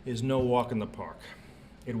is no walk in the park.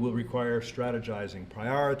 It will require strategizing,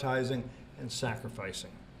 prioritizing, and sacrificing.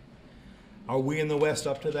 Are we in the West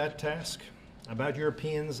up to that task? About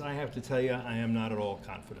Europeans, I have to tell you, I am not at all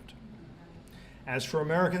confident. As for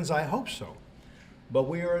Americans, I hope so. But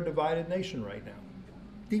we are a divided nation right now,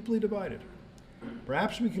 deeply divided.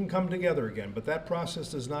 Perhaps we can come together again, but that process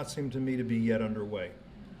does not seem to me to be yet underway.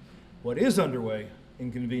 What is underway,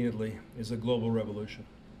 inconveniently, is a global revolution,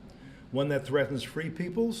 one that threatens free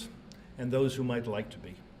peoples and those who might like to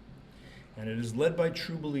be. And it is led by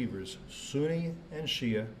true believers, Sunni and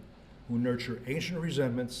Shia, who nurture ancient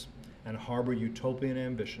resentments and harbor utopian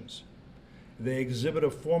ambitions. They exhibit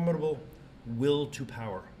a formidable will to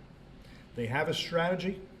power. They have a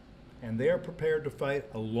strategy, and they are prepared to fight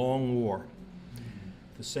a long war.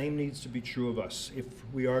 The same needs to be true of us if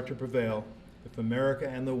we are to prevail, if America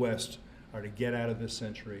and the West are to get out of this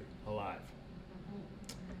century alive.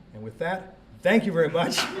 And with that, thank you very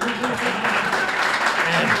much. And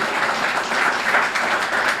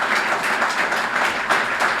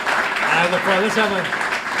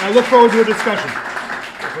I look forward to a discussion.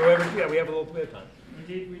 Yeah, we have a little bit of time.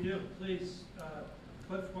 Indeed we do. Please,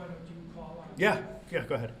 Cliff, why don't you call on? Yeah,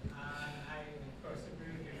 go ahead. I, of course,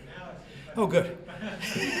 agree with your analysis. But Oh, good. I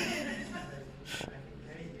think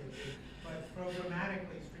many do. But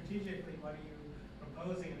programmatically, strategically, what are you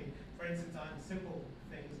proposing? I mean, for instance, on simple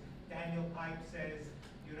things, Daniel Pike says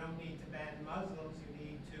you don't need to ban Muslims, you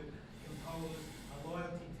need to impose a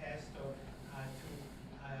loyalty test or to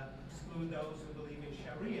exclude those who believe in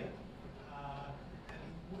Sharia.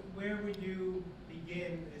 Where would you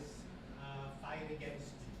begin this fight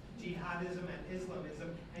against jihadism and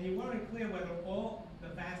Islamism? And you weren't clear whether all the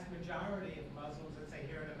vast majority of Muslims, let's say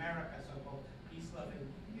here in America, so-called peace-loving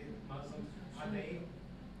Muslims,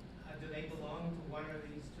 do they belong to one of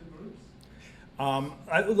these two groups?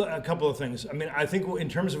 A couple of things. I mean, I think in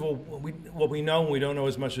terms of what we know, and we don't know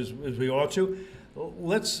as much as we ought to,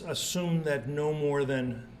 let's assume that no more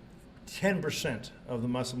than 10% of the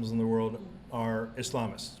Muslims in the world are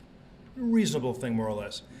Islamists. Reasonable thing, more or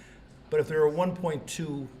less. But if there are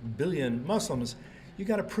 1.2 billion Muslims, you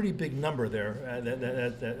got a pretty big number there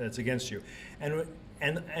that's against you.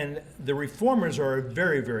 And the reformers are a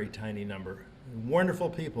very, very tiny number. Wonderful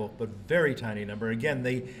people, but very tiny number. Again,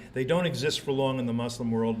 they don't exist for long in the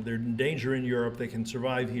Muslim world. They're in danger in Europe. They can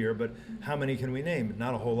survive here, but how many can we name?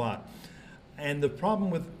 Not a whole lot. And the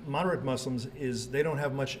problem with moderate Muslims is they don't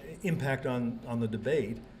have much impact on the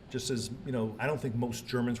debate. Just as, you know, I don't think most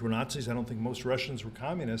Germans were Nazis. I don't think most Russians were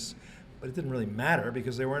communists. But it didn't really matter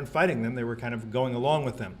because they weren't fighting them. They were kind of going along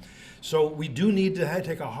with them. So we do need to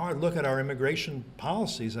take a hard look at our immigration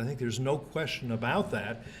policies. I think there's no question about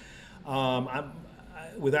that.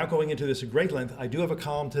 Without going into this at great length, I do have a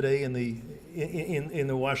column today in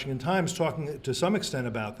the Washington Times talking to some extent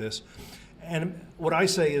about this. And what I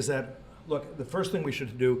say is that, look, the first thing we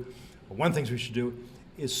should do, or one thing we should do,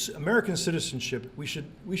 is American citizenship. We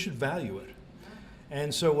should value it.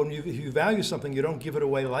 And so if you value something, you don't give it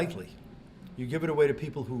away lightly. You give it away to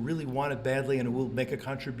people who really want it badly and who will make a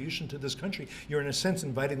contribution to this country. You're in a sense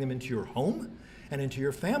inviting them into your home and into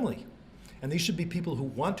your family. And these should be people who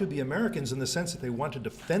want to be Americans in the sense that they want to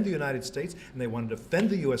defend the United States and they want to defend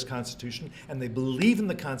the U.S. Constitution and they believe in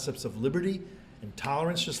the concepts of liberty and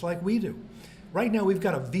tolerance just like we do. Right now we've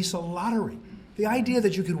got a visa lottery. The idea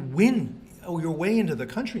that you could win your way into the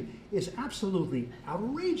country is absolutely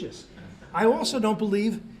outrageous. I also don't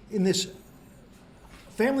believe in this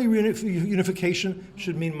family unification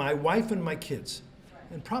should mean my wife and my kids,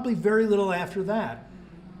 and probably very little after that,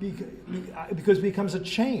 because it becomes a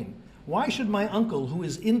chain. Why should my uncle, who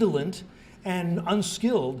is indolent and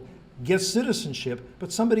unskilled, get citizenship,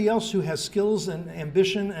 but somebody else who has skills and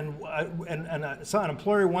ambition and an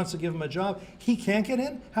employer wants to give him a job, he can't get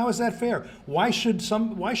in? How is that fair? Why should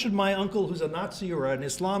my uncle, who's a Nazi or an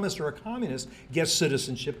Islamist or a communist, get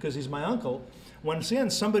citizenship because he's my uncle? Once again,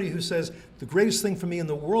 somebody who says the greatest thing for me in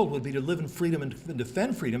the world would be to live in freedom and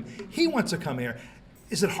defend freedom, he wants to come here.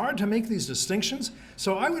 Is it hard to make these distinctions?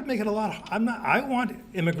 So I would make it a lot. I want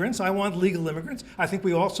immigrants. I want legal immigrants. I think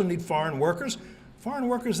we also need foreign workers. Foreign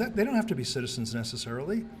workers, they don't have to be citizens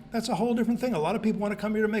necessarily. That's a whole different thing. A lot of people want to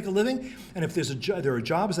come here to make a living, and if there are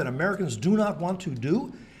jobs that Americans do not want to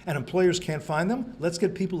do, and employers can't find them, let's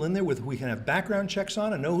get people in there we can have background checks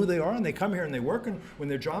on and know who they are, and they come here and they work, and when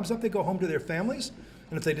their job's up, they go home to their families.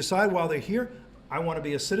 And if they decide while they're here, I want to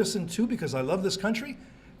be a citizen too because I love this country,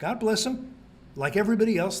 God bless them. Like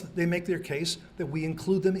everybody else, they make their case that we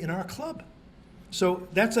include them in our club. So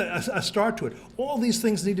that's a start to it. All these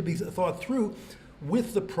things need to be thought through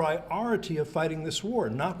with the priority of fighting this war,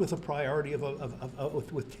 not with a priority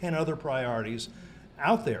with 10 other priorities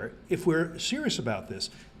out there. If we're serious about this,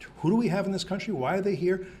 who do we have in this country? Why are they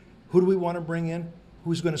here? Who do we want to bring in?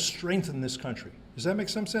 Who's going to strengthen this country? Does that make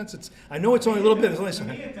some sense? I know it's only a little bit.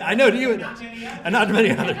 I know to you it does. And not to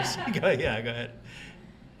many others. Go ahead.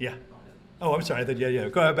 Yeah. Oh, I'm sorry. I thought, yeah.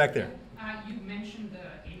 Go ahead back there. You mentioned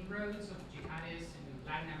the inroads of jihadists in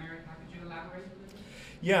Latin America. Could you elaborate a little?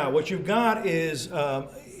 Yeah, what you've got is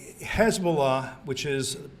Hezbollah, which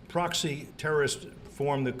is proxy terrorist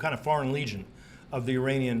form, the kind of foreign legion of the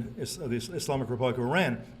Islamic Republic of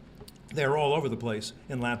Iran. They're all over the place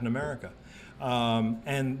in Latin America,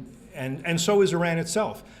 and so is Iran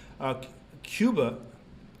itself. Cuba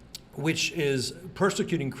which is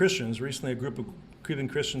persecuting Christians. Recently, a group of Cuban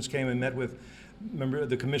Christians came and met with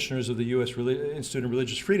the commissioners of the U.S. Institute of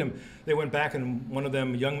Religious Freedom. They went back, and one of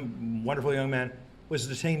them, wonderful young man, was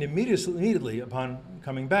detained immediately upon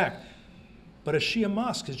coming back. But a Shia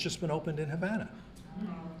mosque has just been opened in Havana.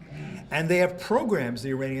 And they have programs, the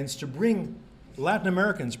Iranians, to bring Latin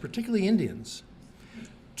Americans, particularly Indians,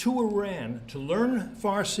 to Iran to learn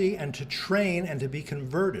Farsi and to train and to be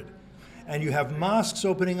converted. And you have mosques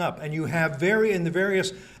opening up, and you have the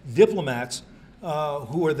various diplomats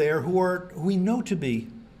who are there who we know to be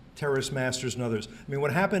terrorist masters and others. I mean,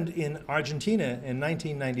 what happened in Argentina in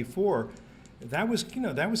 1994, that was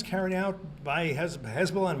carried out by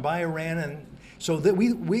Hezbollah and by Iran, and so that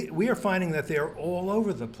we are finding that they're all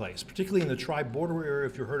over the place, particularly in the tri-border area,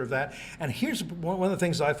 if you've heard of that. And here's one of the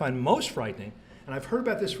things I find most frightening, and I've heard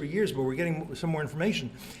about this for years, but we're getting some more information,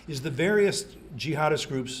 is the various jihadist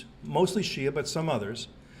groups, mostly Shia, but some others,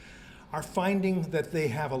 are finding that they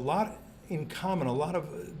have a lot in common,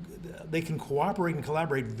 they can cooperate and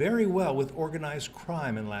collaborate very well with organized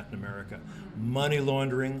crime in Latin America. Money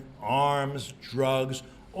laundering, arms, drugs,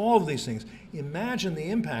 all of these things. Imagine the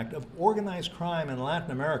impact of organized crime in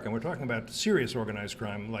Latin America. And we're talking about serious organized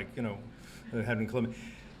crime, like, that had in Colombia.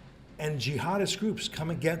 And jihadist groups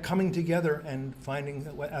coming together and finding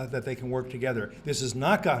that they can work together. This has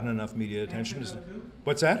not gotten enough media attention.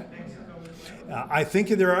 What's that? I think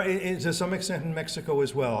there are, to some extent, in Mexico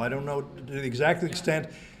as well. I don't know to the exact extent.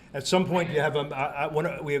 At some point, you have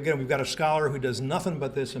we've got a scholar who does nothing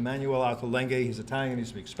but this, Emmanuel Altolengue. He's Italian. He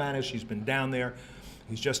speaks Spanish. He's been down there.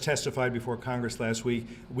 He's just testified before Congress last week.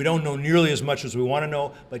 We don't know nearly as much as we want to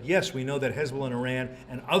know, but yes, we know that Hezbollah and Iran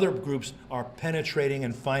and other groups are penetrating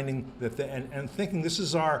and finding that and thinking this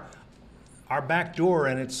is our back door,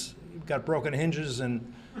 and it's got broken hinges,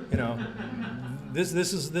 and this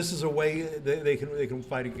is a way they can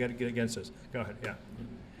fight against us. Go ahead. Yeah.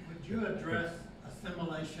 Would you address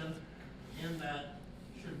assimilation in that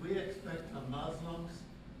should we expect the Muslims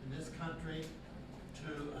in this country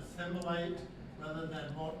to assimilate rather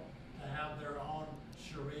than want to have their own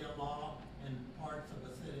Sharia law in parts of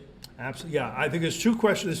the city? Absolutely. Yeah, I think there's two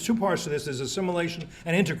questions. There's two parts to this: there's assimilation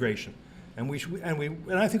and integration, and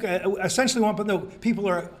I think essentially want. But no,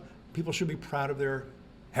 people should be proud of their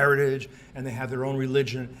heritage, and they have their own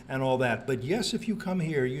religion and all that. But yes, if you come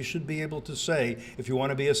here, you should be able to say, if you want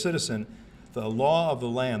to be a citizen, the law of the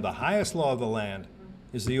land, the highest law of the land,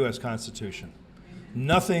 is the U.S. Constitution.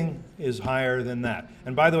 Nothing is higher than that.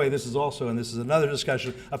 And by the way, this is another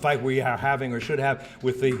discussion, a fight we are having or should have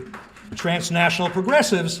with the transnational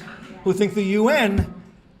progressives who think the UN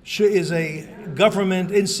is a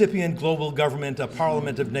government, incipient global government, a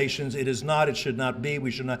parliament of nations. It is not, it should not be, we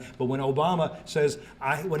should not. But when Obama says,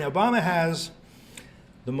 when Obama has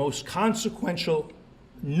the most consequential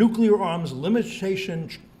nuclear arms limitation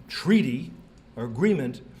treaty or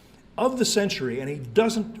agreement of the century, and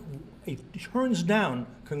he turns down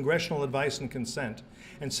congressional advice and consent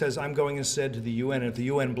and says, I'm going instead to the UN, and if the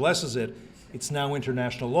UN blesses it, it's now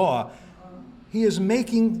international law. He is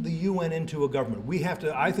making the UN into a government.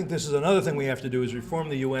 I think this is another thing we have to do, is reform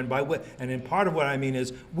the UN and in part of what I mean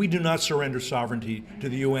is we do not surrender sovereignty to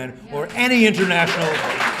the UN or any international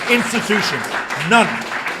institution, none.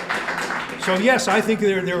 So yes, I think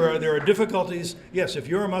there are difficulties. Yes, if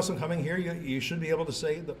you're a Muslim coming here, you should be able to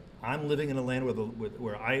say that I'm living in a land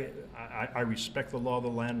where I respect the law of the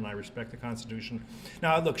land and I respect the Constitution.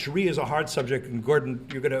 Now, look, Sharia is a hard subject, and Gordon,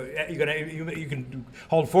 you can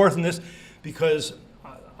hold forth in this, because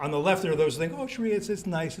on the left there are those who think, oh, Sharia, it's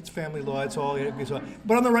nice, it's family law, it's all.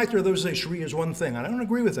 But on the right there are those who say Sharia is one thing. I don't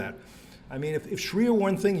agree with that. I mean, if Sharia were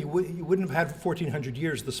one thing, you wouldn't have had for 1,400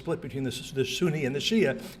 years the split between the Sunni and the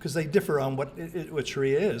Shia, because they differ on what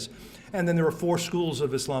Sharia is. And then there are 4 schools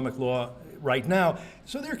of Islamic law right now.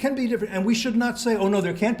 So there can be different, and we should not say, oh no,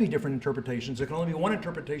 there can't be different interpretations. There can only be one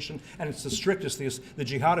interpretation, and it's the strictest. The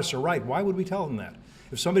jihadists are right. Why would we tell them that?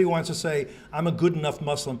 If somebody wants to say, I'm a good enough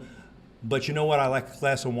Muslim, but you know what, I like a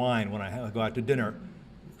glass of wine when I go out to dinner.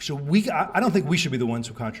 So I don't think we should be the ones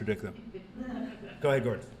who contradict them. Go ahead,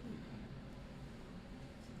 Gordon.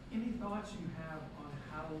 Any thoughts you have on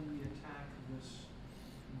how we attack this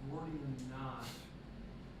Gordian knot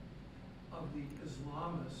of the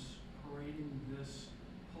Islamists parading this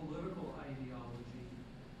political ideology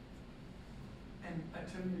and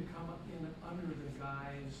attempting to come in under the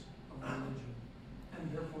guise of religion,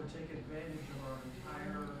 and therefore take advantage of our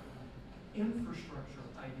entire infrastructure,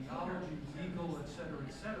 ideology, legal, et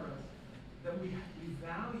cetera, that we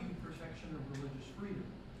value protection of religious freedom.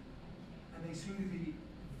 And they seem to be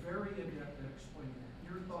very adept at explaining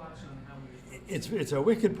that. Your thoughts on how we... It's a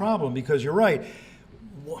wicked problem, because you're right.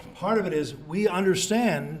 part of it is we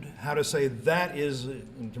understand how to say that is,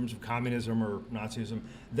 in terms of communism or Nazism,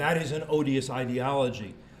 that is an odious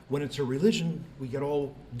ideology. When it's a religion, we get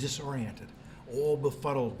all disoriented, all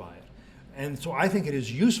befuddled by it. And so I think it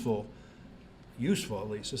is useful at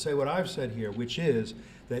least, to say what I've said here, which is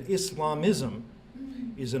that Islamism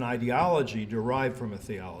is an ideology derived from a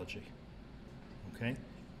theology. Okay?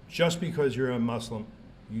 Just because you're a Muslim,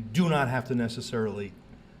 you do not have to necessarily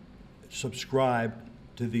subscribe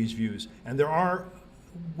to these views. And there are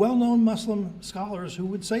well-known Muslim scholars who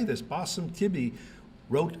would say this. Bassem Tibi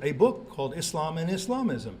wrote a book called Islam and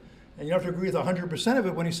Islamism. And you have to agree with 100% of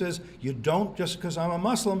it when he says, you don't, just because I'm a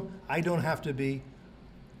Muslim, I don't have to be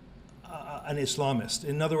an Islamist.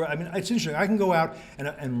 In other words, I mean, it's interesting. I can go out and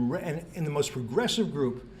in the most progressive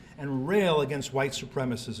group and rail against white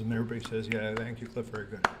supremacism. And everybody says, yeah, thank you, Cliff, very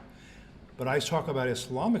good. But I talk about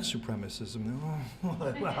Islamic supremacism.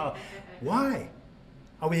 Well, why?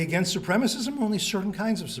 Are we against supremacism or only certain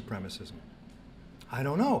kinds of supremacism? I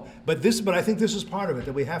don't know. But I think this is part of it,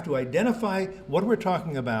 that we have to identify what we're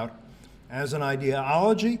talking about as an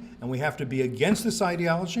ideology, and we have to be against this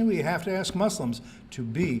ideology. We have to ask Muslims to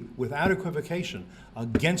be, without equivocation,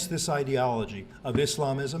 against this ideology of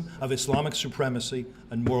Islamism, of Islamic supremacy,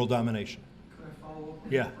 and world domination. Could I follow up on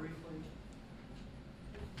Yeah. that briefly?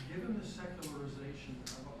 Given the secularization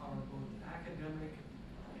of our both academic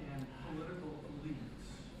and political elites,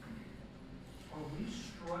 are we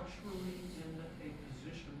structurally in a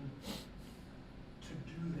position to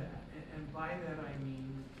do that? And by that I mean,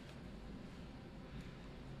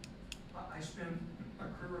 I spent a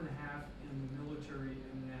career and a half in the military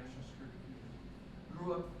and the national security field. Grew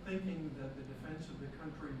up thinking that the defense of the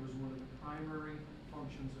country was one of the primary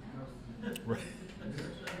functions of government. Right.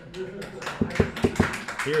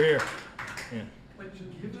 Here, here. Yeah. But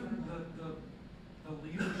given the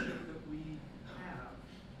leadership that we have,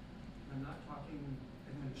 I'm not talking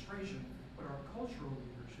administration, but our cultural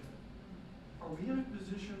leadership, are we in a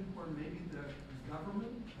position where maybe the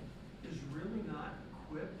government is really not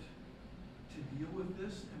equipped to deal with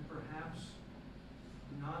this, and perhaps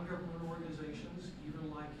non-government organizations,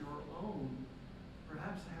 even like your own,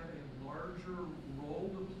 perhaps have a larger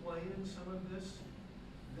role to play in some of this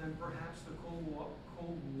than perhaps the Cold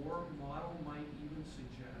War model might even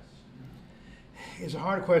suggest? It's a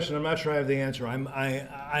hard question. I'm not sure I have the answer.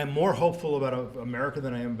 I'm more hopeful about America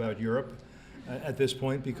than I am about Europe at this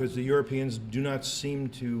point, because the Europeans do not seem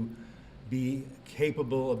to be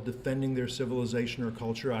capable of defending their civilization or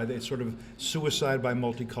culture. It's sort of suicide by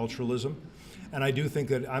multiculturalism. And I do think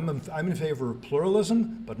that I'm in favor of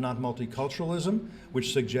pluralism, but not multiculturalism,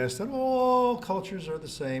 which suggests that all cultures are the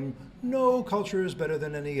same. No culture is better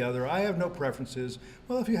than any other. I have no preferences.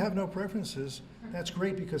 Well, if you have no preferences, that's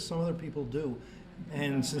great, because some other people do.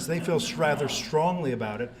 And since they feel rather strongly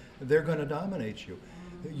about it, they're going to dominate you.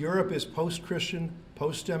 Europe is post-Christian,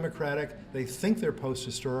 post-democratic. They think they're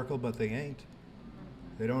post-historical, but they ain't.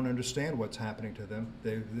 They don't understand what's happening to them.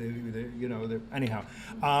 Anyhow.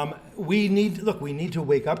 We need to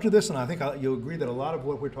wake up to this, and I think you'll agree that a lot of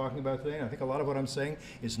what we're talking about today, and I think a lot of what I'm saying,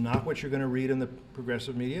 is not what you're going to read in the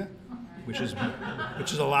progressive media, which is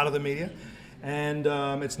a lot of the media, and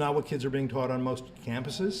it's not what kids are being taught on most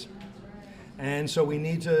campuses. And so we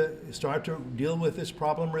need to start to deal with this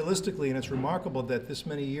problem realistically. And it's remarkable that this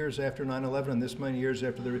many years after 9/11 and this many years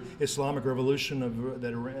after the Islamic Revolution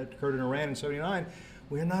that occurred in Iran in '79,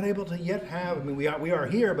 we are not able to yet have, I mean, we are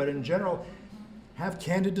here, but in general, have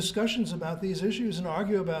candid discussions about these issues and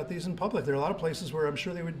argue about these in public. There are a lot of places where I'm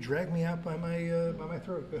sure they would drag me out by my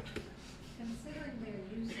throat. Considering their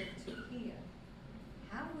use of taqiyya,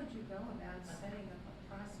 how would you go about setting up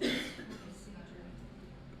a process or procedure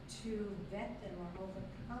to vet them or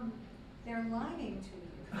overcome their lying to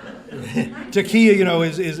you?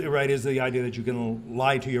 Taqiyya, is the idea that you can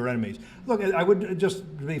lie to your enemies. Look, I would, just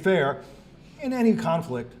to be fair, in any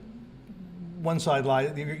conflict, one side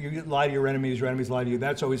lies, you lie to your enemies lie to you.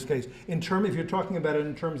 That's always the case. If you're talking about it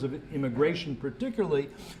in terms of immigration particularly,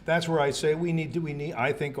 that's where I say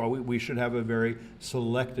we should have a very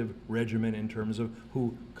selective regimen in terms of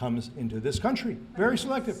who comes into this country. Very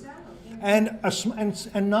selective. And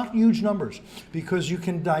not huge numbers, because you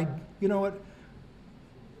can die. You know what?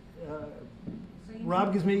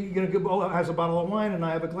 Rob has a bottle of wine, and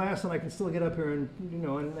I have a glass, and I can still get up here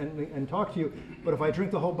and talk to you. But if I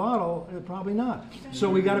drink the whole bottle, probably not. So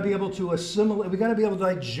we got to be able to assimilate. We got to be able to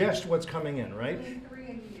digest what's coming in, right?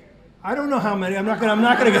 I don't know how many. I'm not going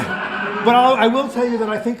to get. But I will tell you that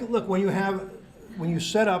I think. Look, when you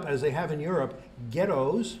set up, as they have in Europe,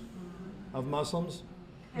 ghettos of Muslims.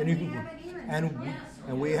 And we have it here in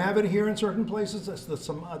And we have it here in certain places. The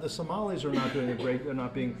Somalis are not doing a great, they're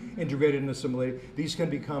not being integrated and assimilated. These can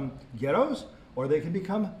become ghettos or they can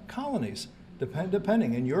become colonies,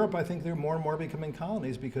 depending. In Europe, I think they're more and more becoming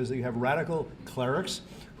colonies because you have radical clerics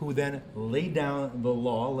who then lay down the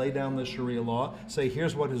law, lay down the Sharia law, say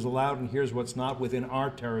here's what is allowed and here's what's not within our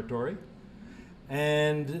territory.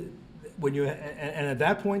 And when you and at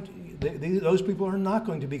that point, those people are not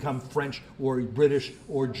going to become French or British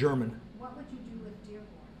or German. What would you do with Dearborn?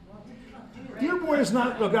 What would you do? Dearborn is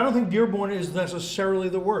not. Look, I don't think Dearborn is necessarily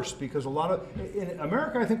the worst because a lot of in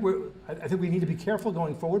America, I think we need to be careful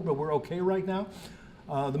going forward, but we're okay right now.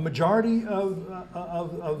 The majority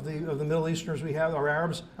of the Middle Easterners we have, our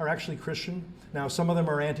Arabs, are actually Christian. Now, some of them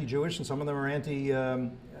are anti-Jewish and some of them are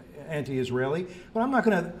anti-Israeli. But I'm not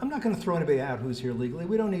going to throw anybody out who's here legally.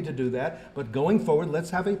 We don't need to do that. But going forward, let's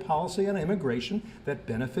have a policy on immigration that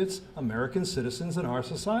benefits American citizens in our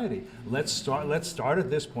society. Let's start at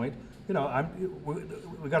this point. You know,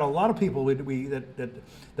 we got a lot of people that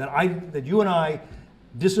you and I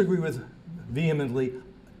disagree with vehemently.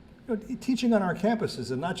 Teaching on our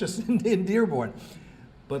campuses and not just in Dearborn.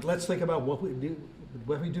 But let's think about what we do.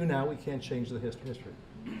 What we do now, we can't change the history.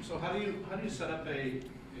 So how do you set up a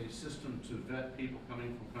system to vet people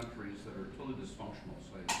coming from countries that are totally dysfunctional,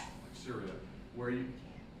 say like Syria, where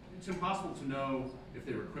it's impossible to know if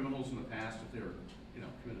they were criminals in the past, if they were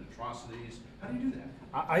committed atrocities? How do you do that?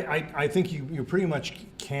 I think you pretty much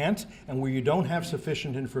can't, and where you don't have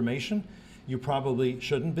sufficient information, you probably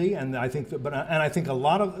shouldn't be, and I think I think a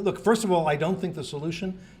lot of look. First of all, I don't think the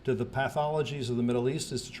solution to the pathologies of the Middle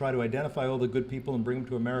East is to try to identify all the good people and bring them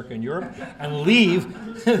to America and Europe, and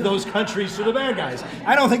leave those countries to the bad guys.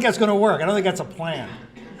 I don't think that's going to work. I don't think that's a plan,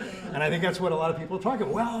 and I think that's what a lot of people are talking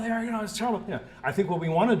about. Well, it's terrible. I think what we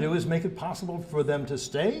want to do is make it possible for them to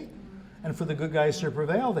stay, and for the good guys to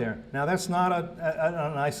prevail there. Now, that's not an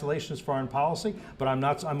isolationist foreign policy, but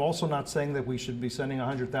I'm also not saying that we should be sending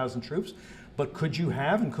 100,000 troops. But could you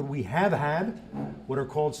have, and could we have had, what are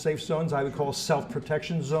called safe zones, I would call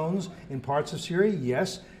self-protection zones in parts of Syria?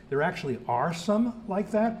 Yes, there actually are some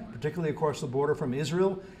like that, particularly across the border from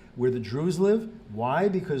Israel, where the Druze live. Why?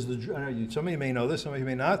 Because some of you may know this, some of you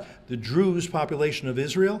may not. The Druze population of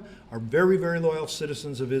Israel are very, very loyal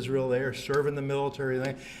citizens of Israel. They are serving the military.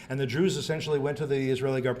 And the Druze essentially went to the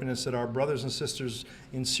Israeli government and said, our brothers and sisters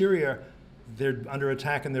in Syria, they're under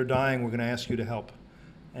attack and they're dying. We're going to ask you to help.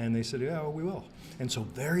 And they said, yeah, well, we will. And so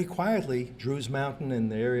very quietly, Druze Mountain and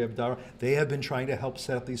the area of Dara, they have been trying to help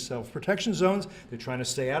set up these self-protection zones. They're trying to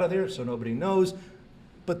stay out of there so nobody knows.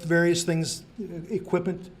 But various things,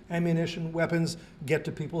 equipment, ammunition, weapons, get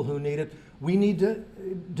to people who need it. We need to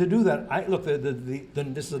do that. Look,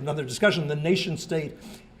 this is another discussion. The nation state,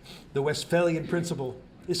 the Westphalian principle,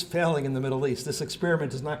 is failing in the Middle East. This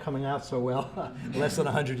experiment is not coming out so well less than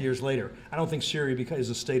 100 years later. I don't think Syria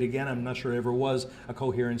is a state again. I'm not sure it ever was a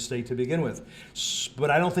coherent state to begin with.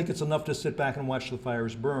 But I don't think it's enough to sit back and watch the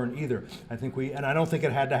fires burn either. I don't think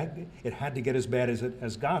it had to get as bad as it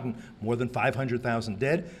has gotten. More than 500,000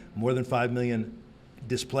 dead, more than 5 million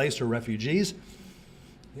displaced or refugees.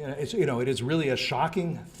 It is really a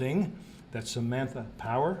shocking thing that Samantha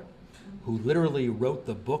Power, who literally wrote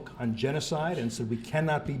the book on genocide and said we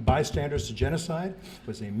cannot be bystanders to genocide,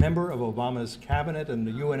 was a member of Obama's cabinet and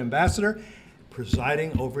the UN ambassador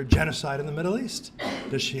presiding over genocide in the Middle East.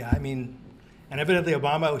 Does she, and evidently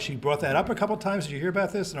Obama, she brought that up a couple times. Did you hear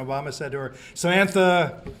about this? And Obama said to her,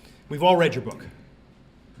 Samantha, we've all read your book.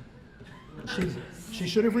 She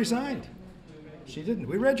should have resigned. She didn't.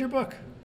 We read your book.